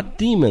 not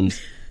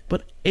demons,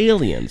 but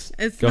aliens.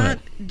 It's Go not ahead.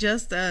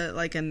 just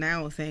a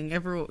now thing.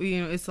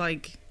 It's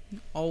like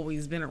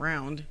always been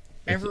around.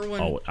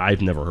 Everyone.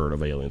 I've never heard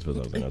of aliens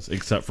possessing us,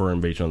 except for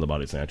Invasion of the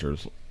Body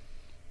Snatchers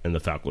and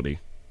the faculty.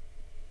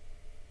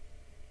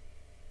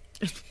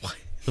 What?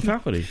 The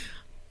faculty.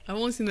 I've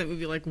only seen that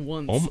movie like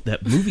once.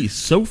 That movie is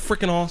so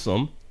freaking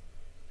awesome.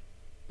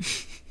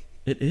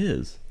 It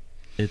is.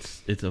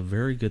 It's a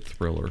very good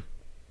thriller.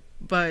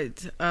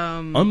 But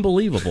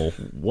unbelievable.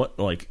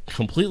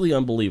 Completely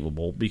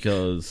unbelievable,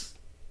 because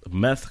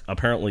meth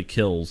apparently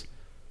kills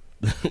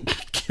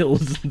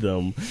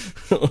them.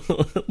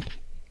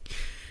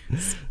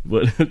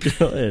 But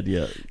go ahead,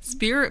 yeah.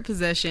 Spirit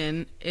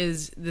possession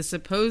is the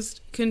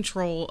supposed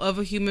control of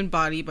a human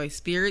body by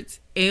spirits,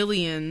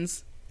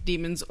 aliens,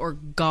 demons, or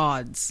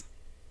gods.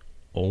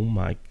 Oh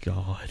my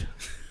god.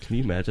 Can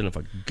you imagine if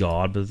a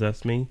god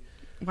possessed me?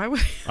 Why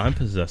would I'm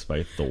possessed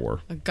by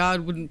Thor. a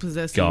god wouldn't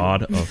possess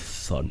God you? of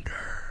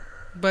thunder.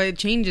 But it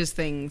changes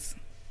things.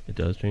 It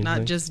does change Not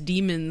things? just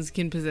demons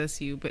can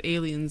possess you, but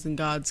aliens and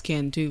gods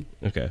can too.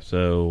 Okay,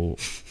 so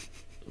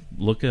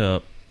look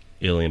up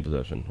alien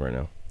possession right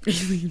now.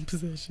 Alien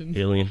possession.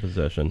 Alien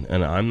possession.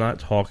 And I'm not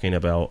talking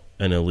about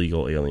an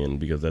illegal alien,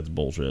 because that's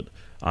bullshit.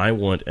 I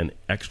want an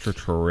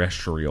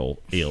extraterrestrial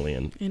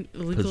alien. An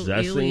illegal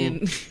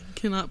alien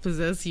cannot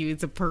possess you.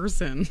 It's a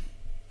person.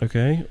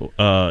 Okay.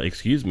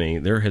 Excuse me.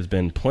 There has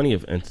been plenty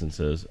of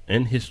instances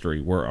in history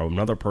where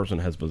another person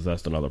has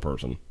possessed another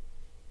person.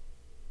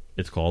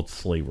 It's called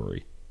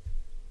slavery.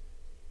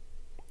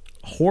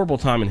 Horrible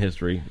time in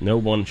history. No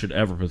one should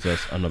ever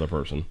possess another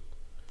person.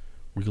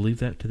 We can leave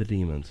that to the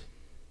demons.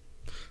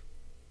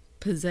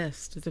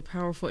 Possessed. The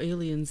powerful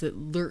aliens that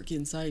lurk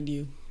inside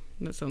you.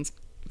 That sounds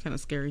kind of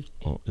scary.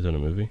 Oh, is it a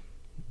movie?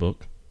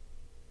 Book?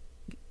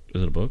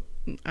 Is it a book?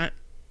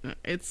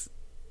 It's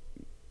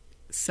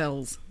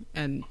cells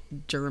and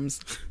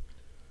germs.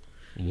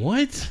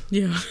 What?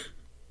 Yeah.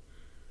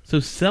 So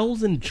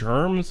cells and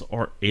germs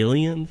are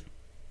aliens?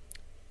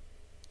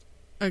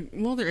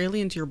 Well, they're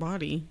alien to your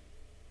body.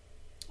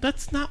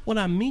 That's not what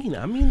I mean.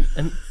 I mean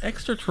an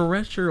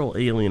extraterrestrial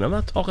alien. I'm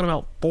not talking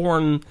about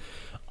foreign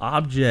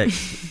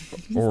objects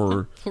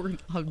or Foreign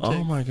objects.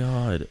 Oh my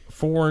god.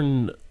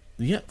 Foreign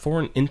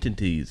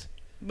entities.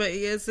 But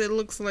yes, it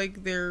looks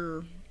like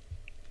they're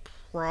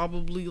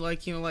probably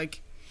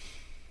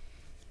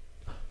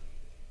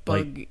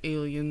bug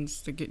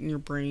aliens that get in your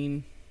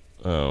brain.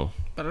 Oh.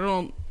 But I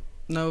don't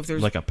know if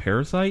there's like a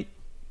parasite?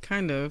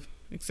 Kind of,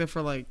 except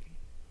for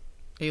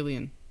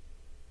alien.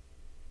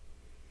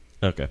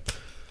 Okay.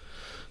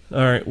 All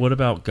right, what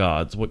about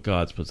gods? What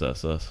gods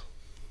possess us?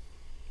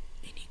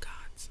 Any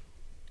gods.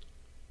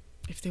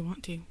 If they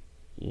want to.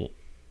 Well,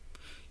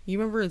 You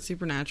remember in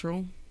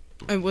Supernatural?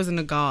 It wasn't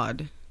a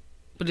god,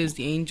 but it was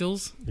the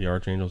angels. the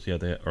archangels, yeah,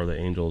 are the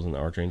angels and the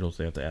archangels,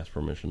 they have to ask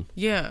permission.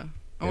 Yeah.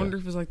 I Yeah. wonder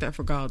if it's like that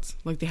for gods.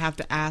 Like they have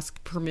to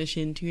ask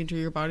permission to enter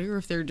your body, or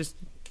if they're just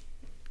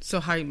so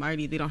high and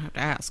mighty they don't have to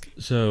ask.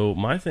 So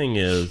my thing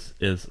is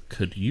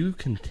could you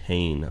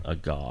contain a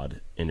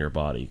god in your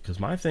body? Because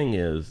my thing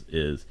is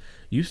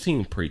you've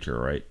seen Preacher,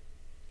 right?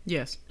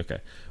 Yes.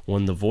 Okay.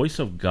 When the voice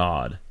of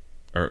God,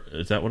 or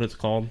is that what it's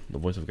called? The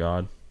voice of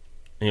God?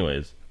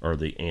 Anyways, or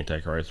the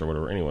Antichrist or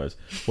whatever. Anyways,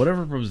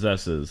 whatever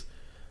possesses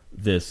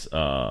this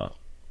the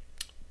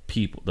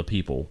people, the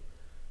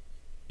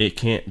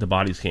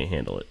bodies can't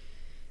handle it.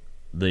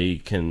 They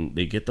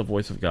get the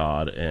voice of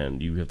God,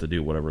 and you have to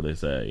do whatever they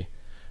say,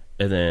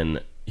 and then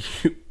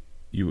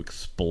you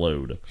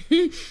explode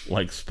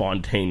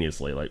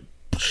spontaneously,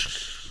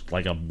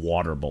 like a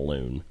water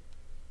balloon.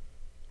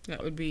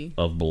 That would be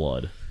of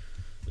blood.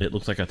 It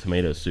looks like a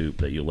tomato soup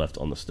that you left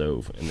on the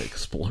stove and it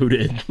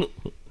exploded.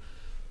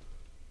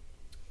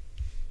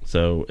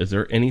 So, is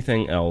there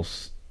anything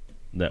else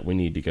that we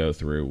need to go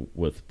through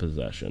with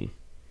possession?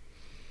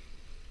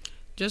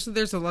 just that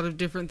there's a lot of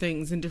different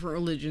things in different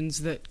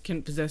religions that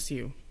can possess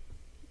you.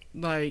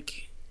 There's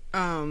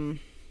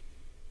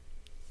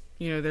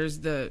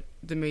the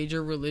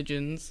major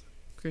religions,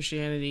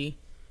 Christianity,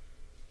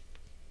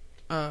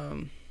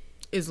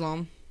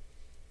 Islam,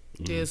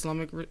 the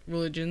Islamic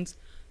religions.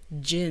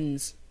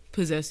 Jinns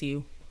possess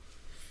you.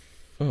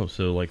 Oh,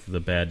 so like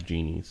the bad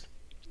genies.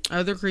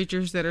 Other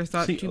creatures that are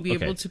thought to be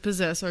able to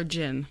possess are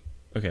jinn.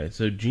 Okay,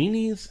 so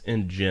genies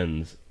and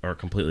jinns are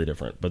completely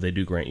different, but they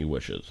do grant you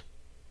wishes.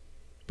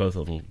 Both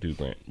of them do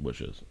grant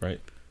wishes, right?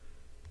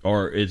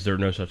 Or is there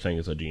no such thing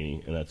as a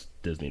genie, and that's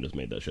Disney just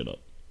made that shit up?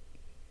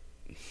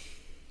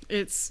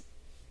 It's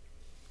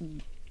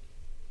an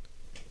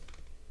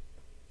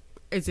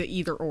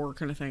either or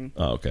kind of thing.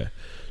 Oh, okay.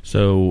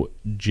 So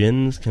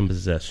jinns can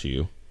possess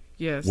you.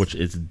 Yes. Which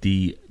is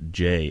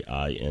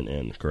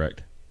DJINN,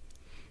 correct?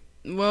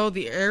 Well,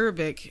 the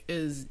Arabic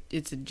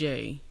it's a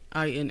JINN,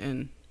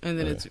 and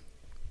then it's,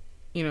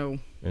 in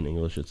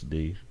English it's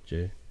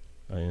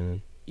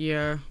DJINN.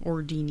 Yeah,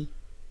 or Dini.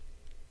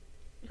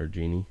 Or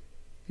genie.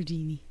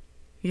 Houdini.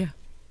 Yeah.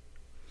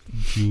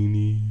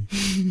 Genie.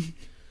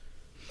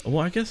 Well,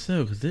 I guess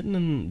so, because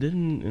didn't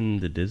in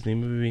the Disney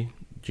movie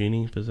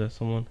Genie possess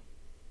someone?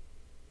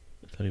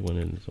 I thought he went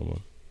into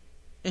someone.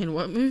 In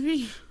what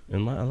movie?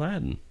 In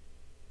Aladdin.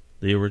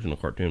 The original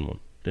cartoon one.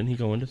 Didn't he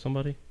go into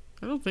somebody?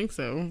 I don't think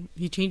so.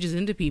 He changes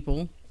into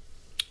people.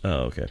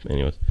 Oh, okay.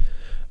 Anyways.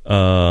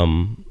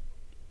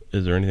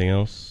 Is there anything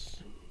else?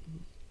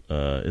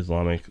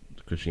 Islamic,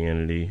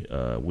 Christianity,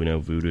 we know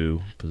voodoo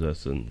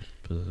possesses.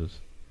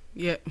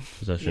 Yeah.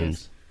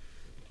 Possessions.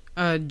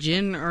 Yes.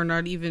 Jinn are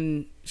not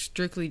even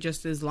strictly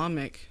just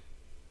Islamic.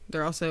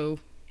 They're also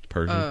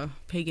Persian.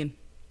 pagan.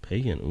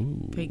 Pagan.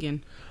 Ooh.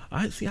 Pagan.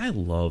 I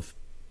love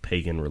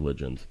pagan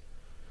religions.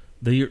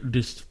 They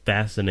just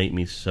fascinate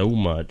me so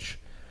much.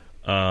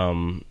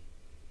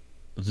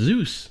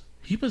 Zeus,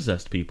 he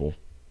possessed people.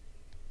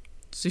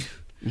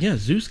 Yeah,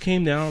 Zeus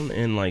came down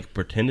and like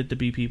pretended to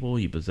be people.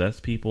 He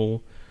possessed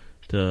people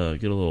to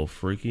get a little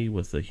freaky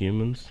with the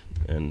humans,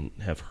 and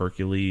have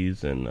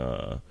Hercules and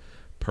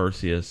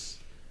Perseus.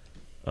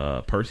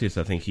 Perseus,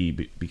 I think he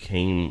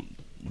became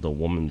the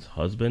woman's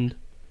husband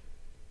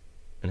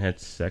and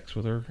had sex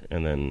with her,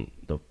 and then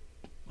the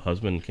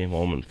husband came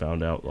home and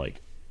found out,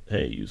 like,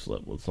 hey, you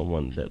slept with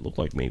someone that looked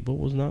like me but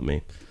was not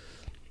me,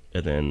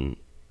 and then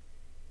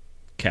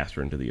cast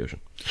her into the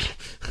ocean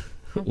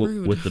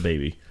with the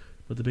baby.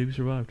 But the baby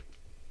survived.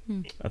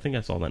 I think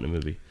I saw that in a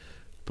movie.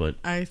 But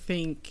I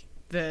think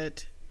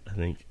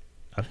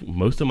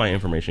most of my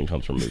information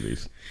comes from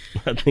movies.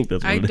 I think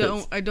that's what it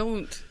is. I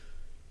don't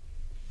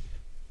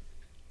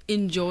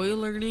enjoy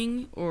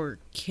learning or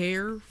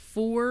care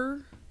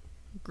for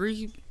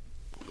Greek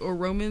or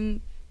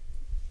Roman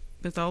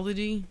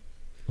mythology.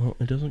 Well,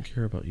 it doesn't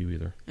care about you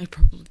either. It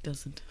probably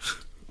doesn't.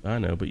 I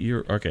know, but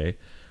you're okay.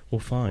 Well,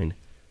 fine.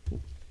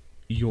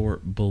 Your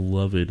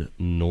beloved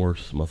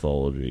Norse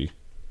mythology.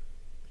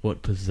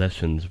 What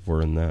possessions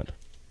were in that?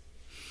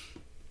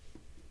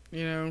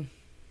 I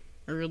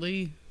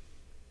really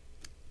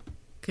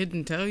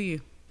couldn't tell you.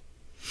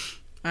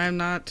 I've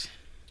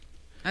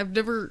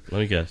never. Let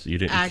me guess. You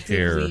didn't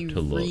care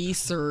to look.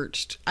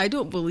 Researched. I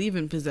don't believe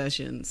in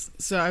possessions,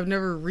 so I've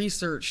never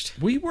researched.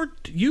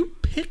 You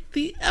picked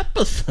the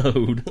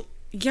episode.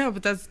 Yeah,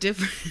 but that's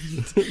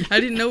different. I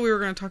didn't know we were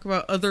going to talk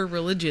about other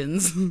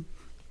religions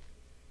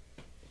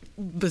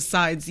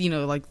besides,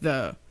 like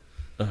the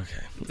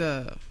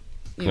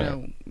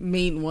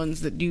main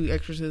ones that do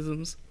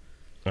exorcisms.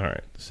 All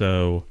right.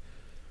 So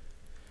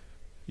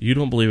you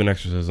don't believe in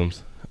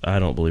exorcisms. I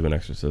don't believe in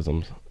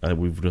exorcisms.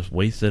 We've just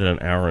wasted an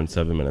hour and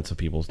 7 minutes of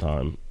people's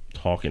time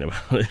talking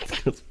about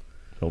it. I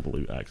don't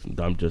believe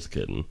accidents. I'm just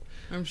kidding.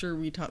 I'm sure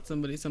we taught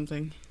somebody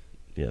something.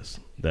 Yes,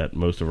 that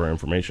most of our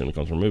information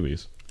comes from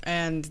movies.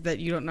 And that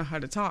you don't know how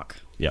to talk.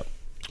 Yep.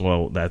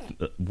 Well,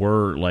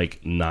 we're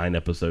like 9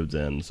 episodes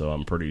in, so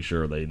I'm pretty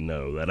sure they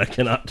know that I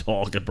cannot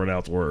talk and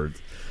pronounce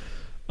words.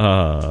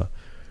 But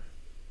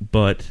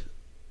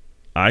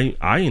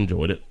I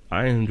enjoyed it.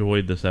 I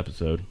enjoyed this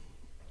episode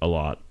a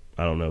lot.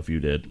 I don't know if you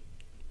did.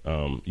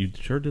 You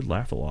sure did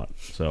laugh a lot,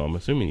 so I'm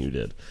assuming you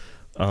did.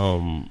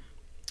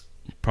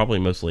 Probably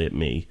mostly at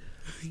me.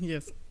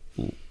 Yes.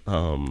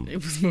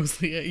 It was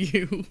mostly at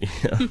you.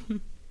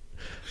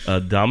 Yeah.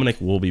 Dominic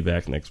will be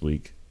back next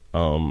week.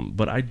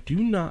 But I do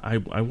not.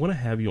 I want to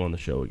have you on the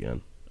show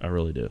again. I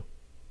really do.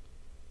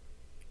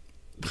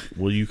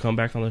 Will you come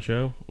back on the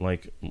show,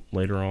 like,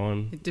 later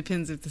on? It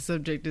depends if the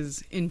subject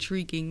is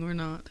intriguing or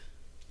not.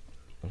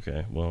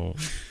 Okay, well,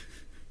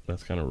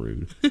 that's kind of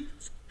rude.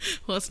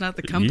 Well, it's not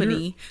the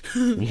company.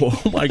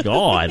 Oh my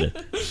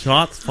God!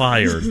 Shots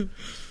fired.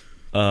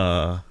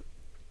 That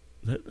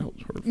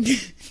was hurtful.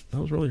 That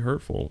was really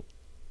hurtful.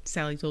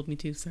 Sally told me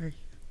to. Sorry.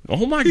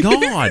 Oh my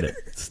God!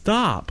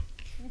 Stop.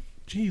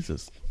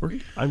 Jesus.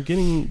 I'm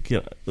getting.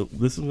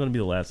 This is going to be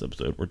the last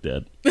episode. We're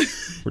dead.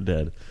 We're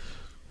dead.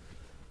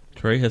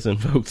 Trey has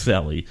invoked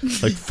Sally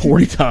like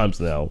 40 times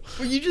now.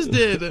 Well, you just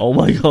did. Oh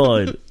my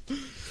God.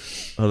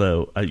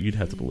 Although, you'd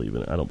have to believe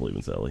in it. I don't believe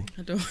in Sally.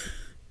 I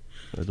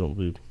don't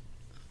believe.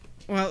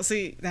 Well,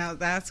 see, now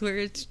that's where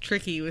it's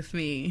tricky with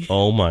me.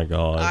 Oh my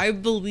God. I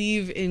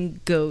believe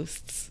in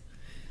ghosts.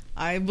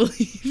 I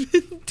believe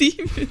in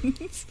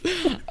demons.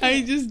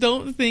 I just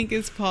don't think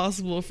it's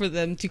possible for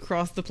them to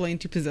cross the plane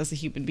to possess a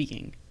human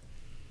being.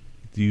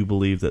 Do you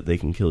believe that they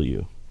can kill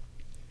you?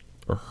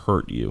 Or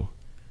hurt you?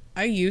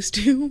 I used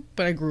to,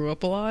 but I grew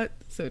up a lot,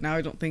 so now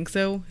I don't think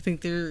so. I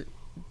think they're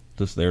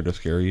just there to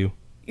scare you?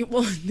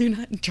 Well, they're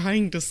not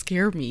trying to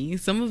scare me.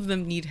 Some of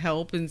them need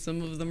help, and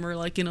some of them are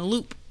like in a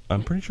loop.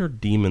 I'm pretty sure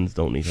demons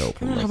don't need help I'm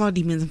from not us. talking about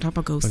demons. I'm talking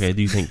about ghosts. Okay,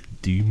 do you think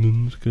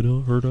demons could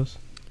hurt us?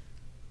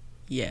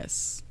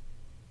 Yes.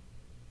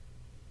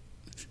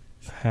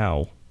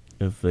 How?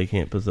 If they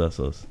can't possess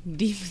us?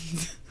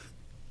 Demons.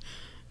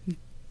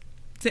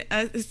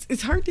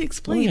 It's hard to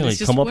explain. Well, it's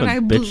just come up what and I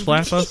bitch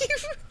believe. slap us?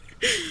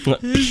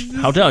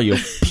 How dare you?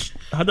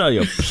 How dare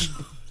you?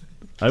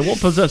 I won't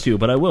possess you,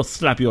 but I will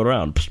slap you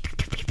around.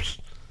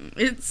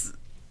 It's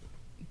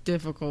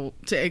difficult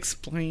to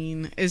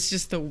explain. It's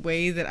just the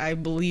way that I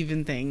believe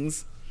in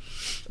things.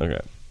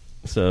 Okay.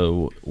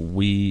 So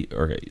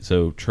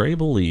Trey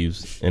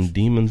believes in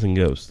demons and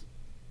ghosts.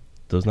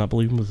 Does not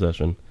believe in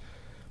possession,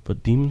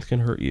 but demons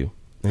can hurt you.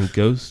 And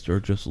ghosts are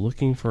just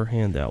looking for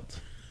handouts.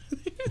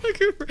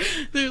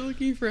 They're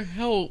looking for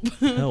help.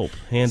 Help,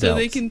 handouts. So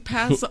they can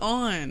pass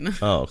on.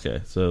 Oh,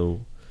 okay.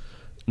 So,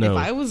 no. If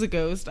I was a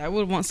ghost, I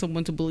would want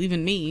someone to believe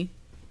in me.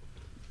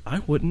 I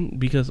wouldn't,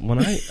 because when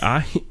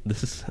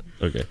this is,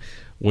 okay.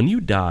 When you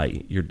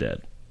die, you're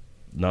dead.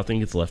 Nothing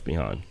gets left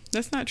behind.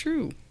 That's not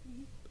true.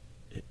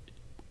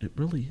 It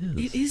really is.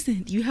 It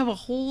isn't. You have a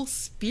whole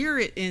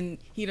spirit in,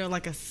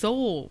 like a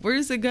soul. Where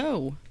does it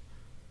go?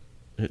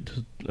 It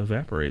just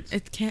evaporates.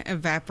 It can't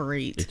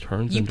evaporate. It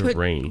turns you into put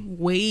rain.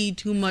 Way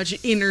too much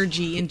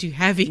energy into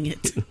having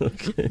it.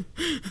 Okay.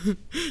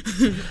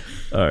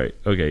 All right.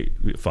 Okay.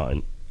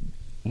 Fine.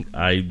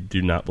 I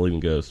do not believe in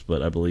ghosts,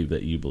 but I believe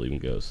that you believe in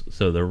ghosts,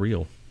 so they're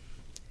real.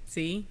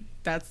 See,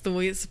 that's the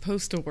way it's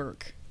supposed to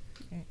work.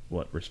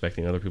 What?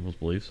 Respecting other people's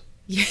beliefs?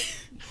 Yeah.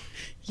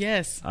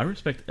 Yes. I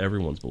respect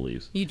everyone's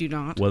beliefs. You do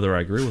not. Whether I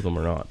agree with them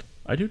or not.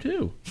 I do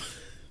too.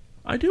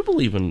 I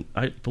believe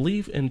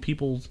in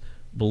people's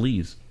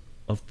beliefs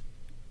of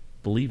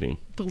believing.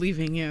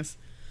 Believing, yes.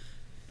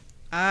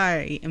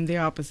 I am the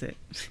opposite.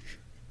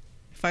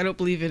 If I don't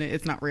believe in it,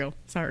 it's not real.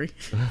 Sorry.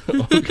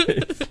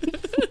 Okay.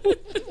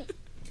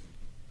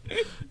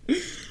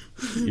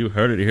 You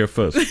heard it here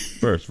first,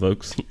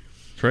 folks.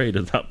 Trey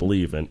does not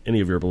believe in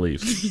any of your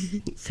beliefs.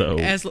 So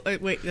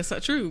wait, that's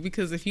not true,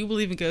 because if you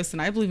believe in ghosts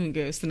and I believe in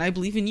ghosts, then I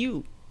believe in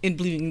you in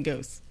believing in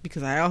ghosts,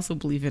 because I also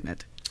believe in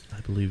it.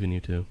 I believe in you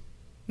too.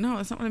 No,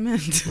 that's not what I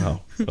meant.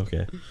 Oh,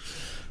 okay.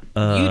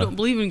 You don't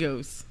believe in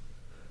ghosts.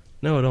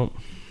 No, I don't.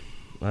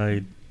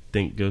 I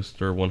think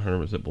ghosts are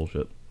 100%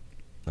 bullshit.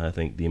 I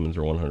think demons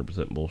are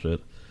 100%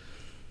 bullshit.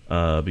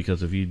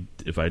 Because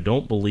if I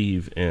don't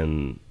believe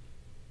in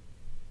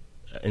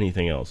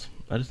anything else,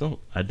 I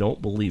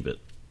don't believe it.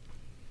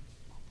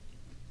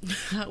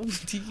 How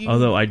do you?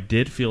 Although I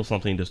did feel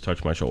something just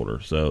touch my shoulder,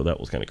 so that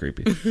was kind of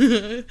creepy. But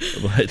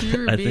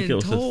I think it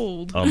was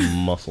just a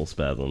muscle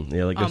spasm.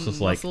 Yeah, like it's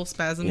just like muscle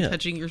spasm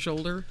touching your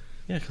shoulder.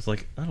 Yeah, because I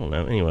don't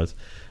know. Anyways,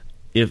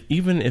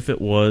 even if it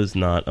was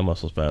not a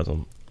muscle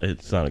spasm,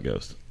 it's not a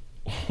ghost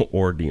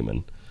or a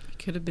demon.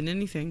 Could have been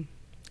anything.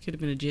 Could have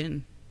been a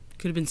djinn.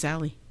 Could have been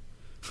Sally.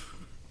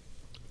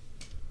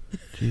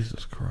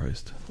 Jesus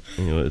Christ.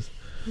 Anyways,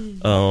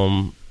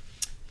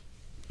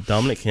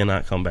 Dominic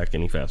cannot come back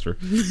any faster.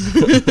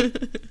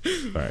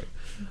 All right.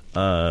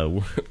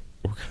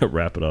 We're going to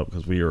wrap it up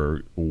because we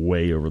are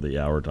way over the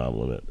hour time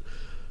limit.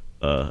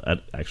 I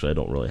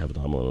don't really have a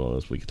time limit on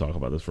this. We could talk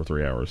about this for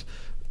 3 hours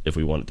if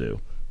we wanted to.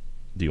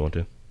 Do you want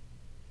to?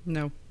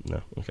 No.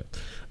 No? Okay.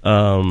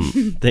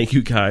 Thank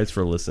you guys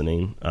for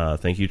listening.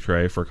 Thank you,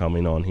 Trey, for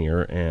coming on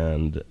here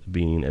and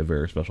being a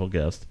very special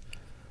guest.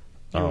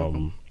 You're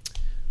welcome.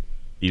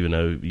 Even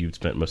though you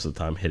spent most of the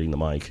time hitting the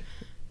mic.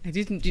 I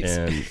didn't just...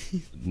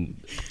 And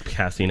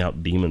casting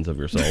out demons of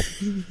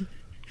yourself. You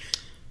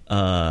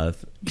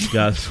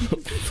guys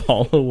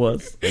follow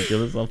us and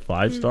give us a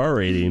 5-star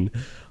rating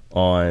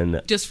on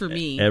just for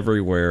me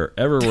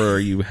everywhere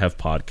you have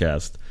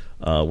podcasts.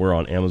 We're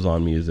on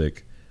Amazon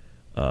Music,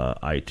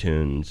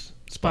 iTunes,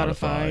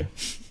 Spotify,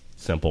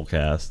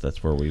 Simplecast.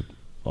 That's where we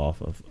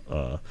off of.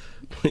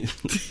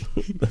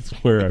 That's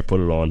where I put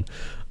it on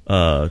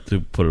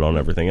to put it on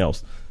everything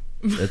else.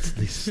 That's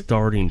the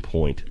starting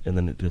point, and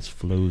then it just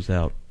flows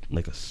out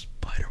like a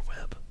spider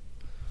web.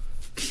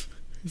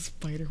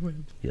 Spider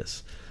web.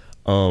 Yes.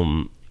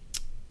 And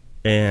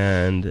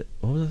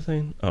what was I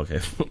saying?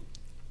 Okay.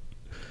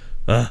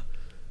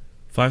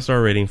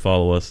 5-star rating.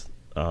 Follow us.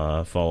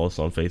 Follow us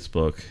on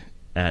Facebook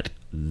at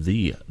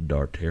The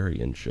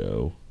Dartarian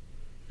Show.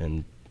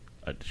 And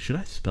should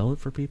I spell it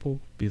for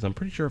people? Because I'm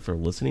pretty sure if they're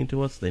listening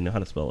to us, they know how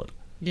to spell it.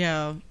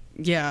 Yeah,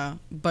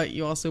 but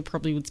you also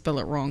probably would spell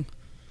it wrong.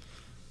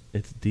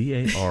 It's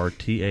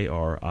Dartarian.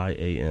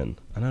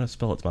 I know how to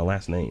spell it. It's my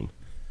last name.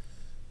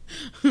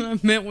 I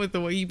meant with the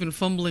way you've been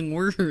fumbling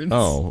words.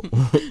 Oh.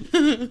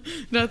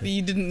 Not that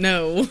you didn't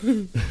know.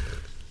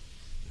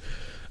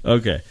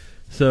 Okay.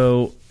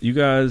 So, you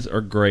guys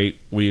are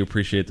great. We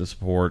appreciate the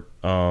support.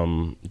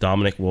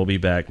 Dominic will be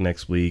back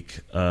next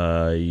week.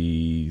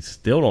 I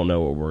still don't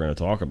know what we're going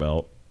to talk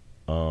about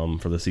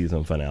for the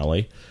season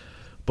finale.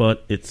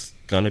 But it's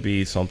going to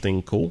be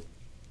something cool.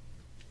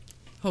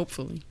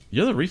 Hopefully.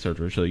 You're the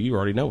researcher, so you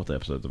already know what the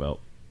episode's about.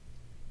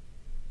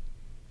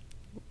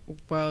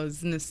 Well,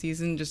 isn't this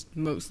season just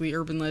mostly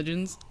urban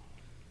legends?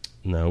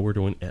 No, we're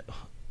doing...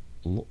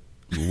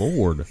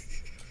 Lord.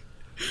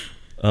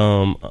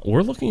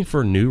 We're looking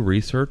for new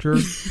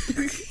researchers.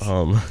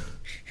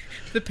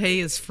 The pay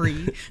is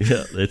free.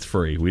 Yeah, it's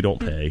free. We don't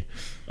pay.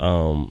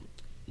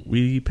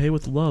 We pay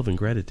with love and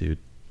gratitude.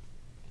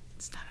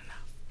 It's not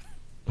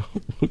enough.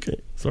 Okay,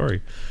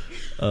 sorry.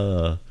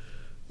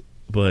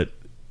 But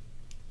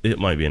it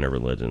might be in a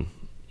religion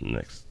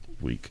next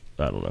week.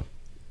 I don't know.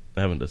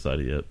 I haven't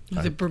decided yet.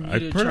 The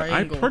Bermuda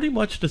Triangle. I pretty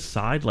much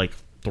decide like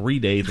 3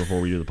 days before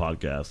we do the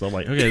podcast. So I'm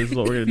like, okay, this is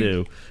what we're going to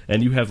do.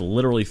 And you have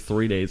literally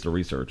 3 days to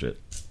research it.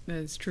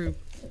 That's true.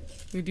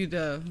 We do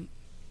the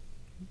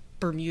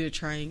Bermuda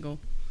Triangle.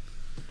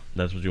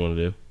 That's what you want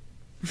to do?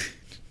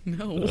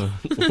 No.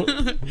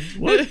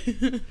 What?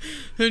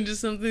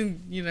 Just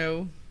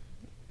something,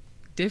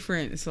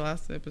 different. It's the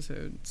last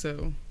episode,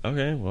 so.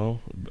 Okay,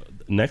 well,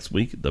 next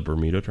week, the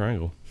Bermuda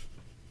Triangle.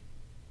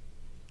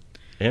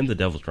 And the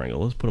Devil's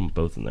Triangle. Let's put them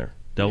both in there.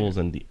 Devil's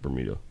and the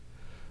Bermuda.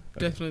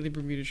 Definitely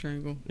Bermuda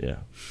Triangle. Yeah.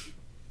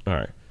 All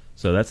right.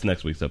 So that's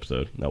next week's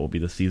episode. That will be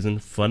the season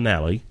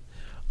finale.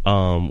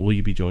 Will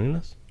you be joining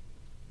us?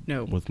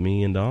 No. With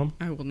me and Dom?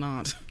 I will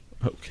not.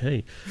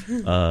 Okay.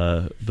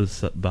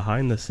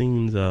 Behind the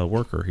scenes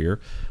worker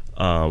here.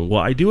 Well,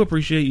 I do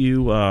appreciate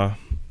you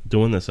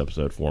doing this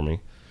episode for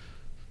me.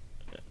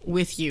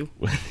 With you.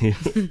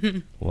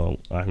 Well,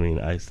 I mean,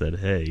 I said,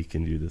 hey,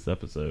 can you do this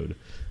episode?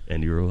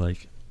 And you were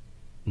like,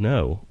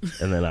 no.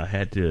 And then I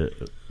had to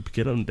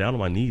get down on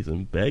my knees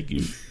and beg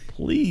you,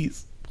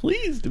 please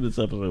do this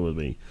episode with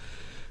me.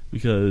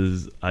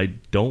 Because I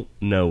don't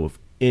know if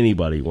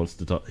anybody wants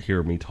to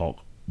hear me talk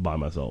by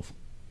myself.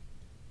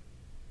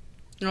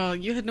 Oh,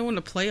 you had no one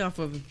to play off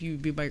of if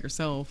you'd be by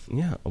yourself.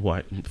 Yeah,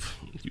 why?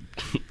 You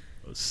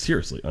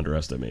seriously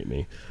underestimate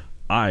me.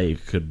 I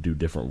could do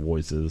different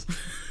voices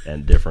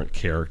and different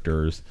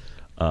characters.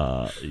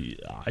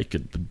 I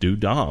could do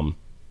Dom.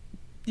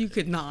 You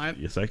could not.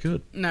 Yes, I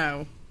could.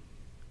 No.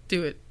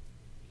 Do it.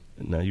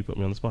 Now you put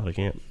me on the spot. I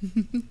can't.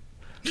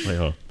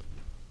 Wait,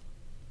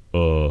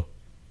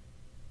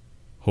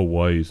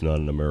 Hawaii's not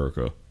in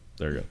America.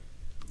 There you go.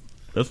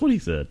 That's what he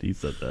said. He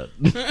said that.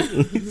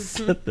 He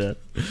said that.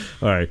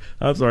 All right.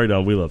 I'm sorry,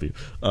 Dom. We love you.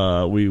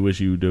 We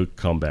wish you to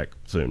come back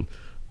soon.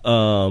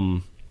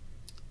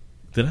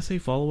 Did I say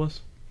follow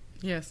us?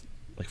 Yes.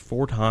 Like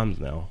 4 times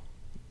now.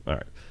 All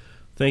right.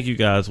 Thank you,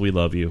 guys. We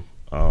love you.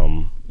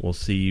 We'll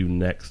see you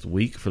next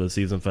week for the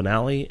season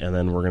finale, and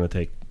then we're going to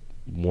take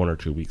 1 or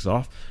 2 weeks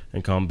off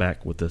and come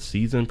back with the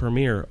season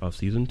premiere of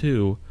season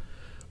 2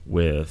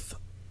 with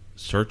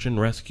Search and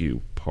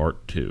Rescue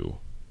Part 2.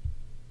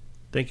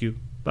 Thank you.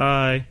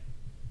 Bye.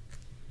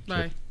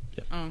 Bye.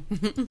 Yeah.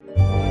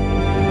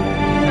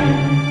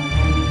 Oh.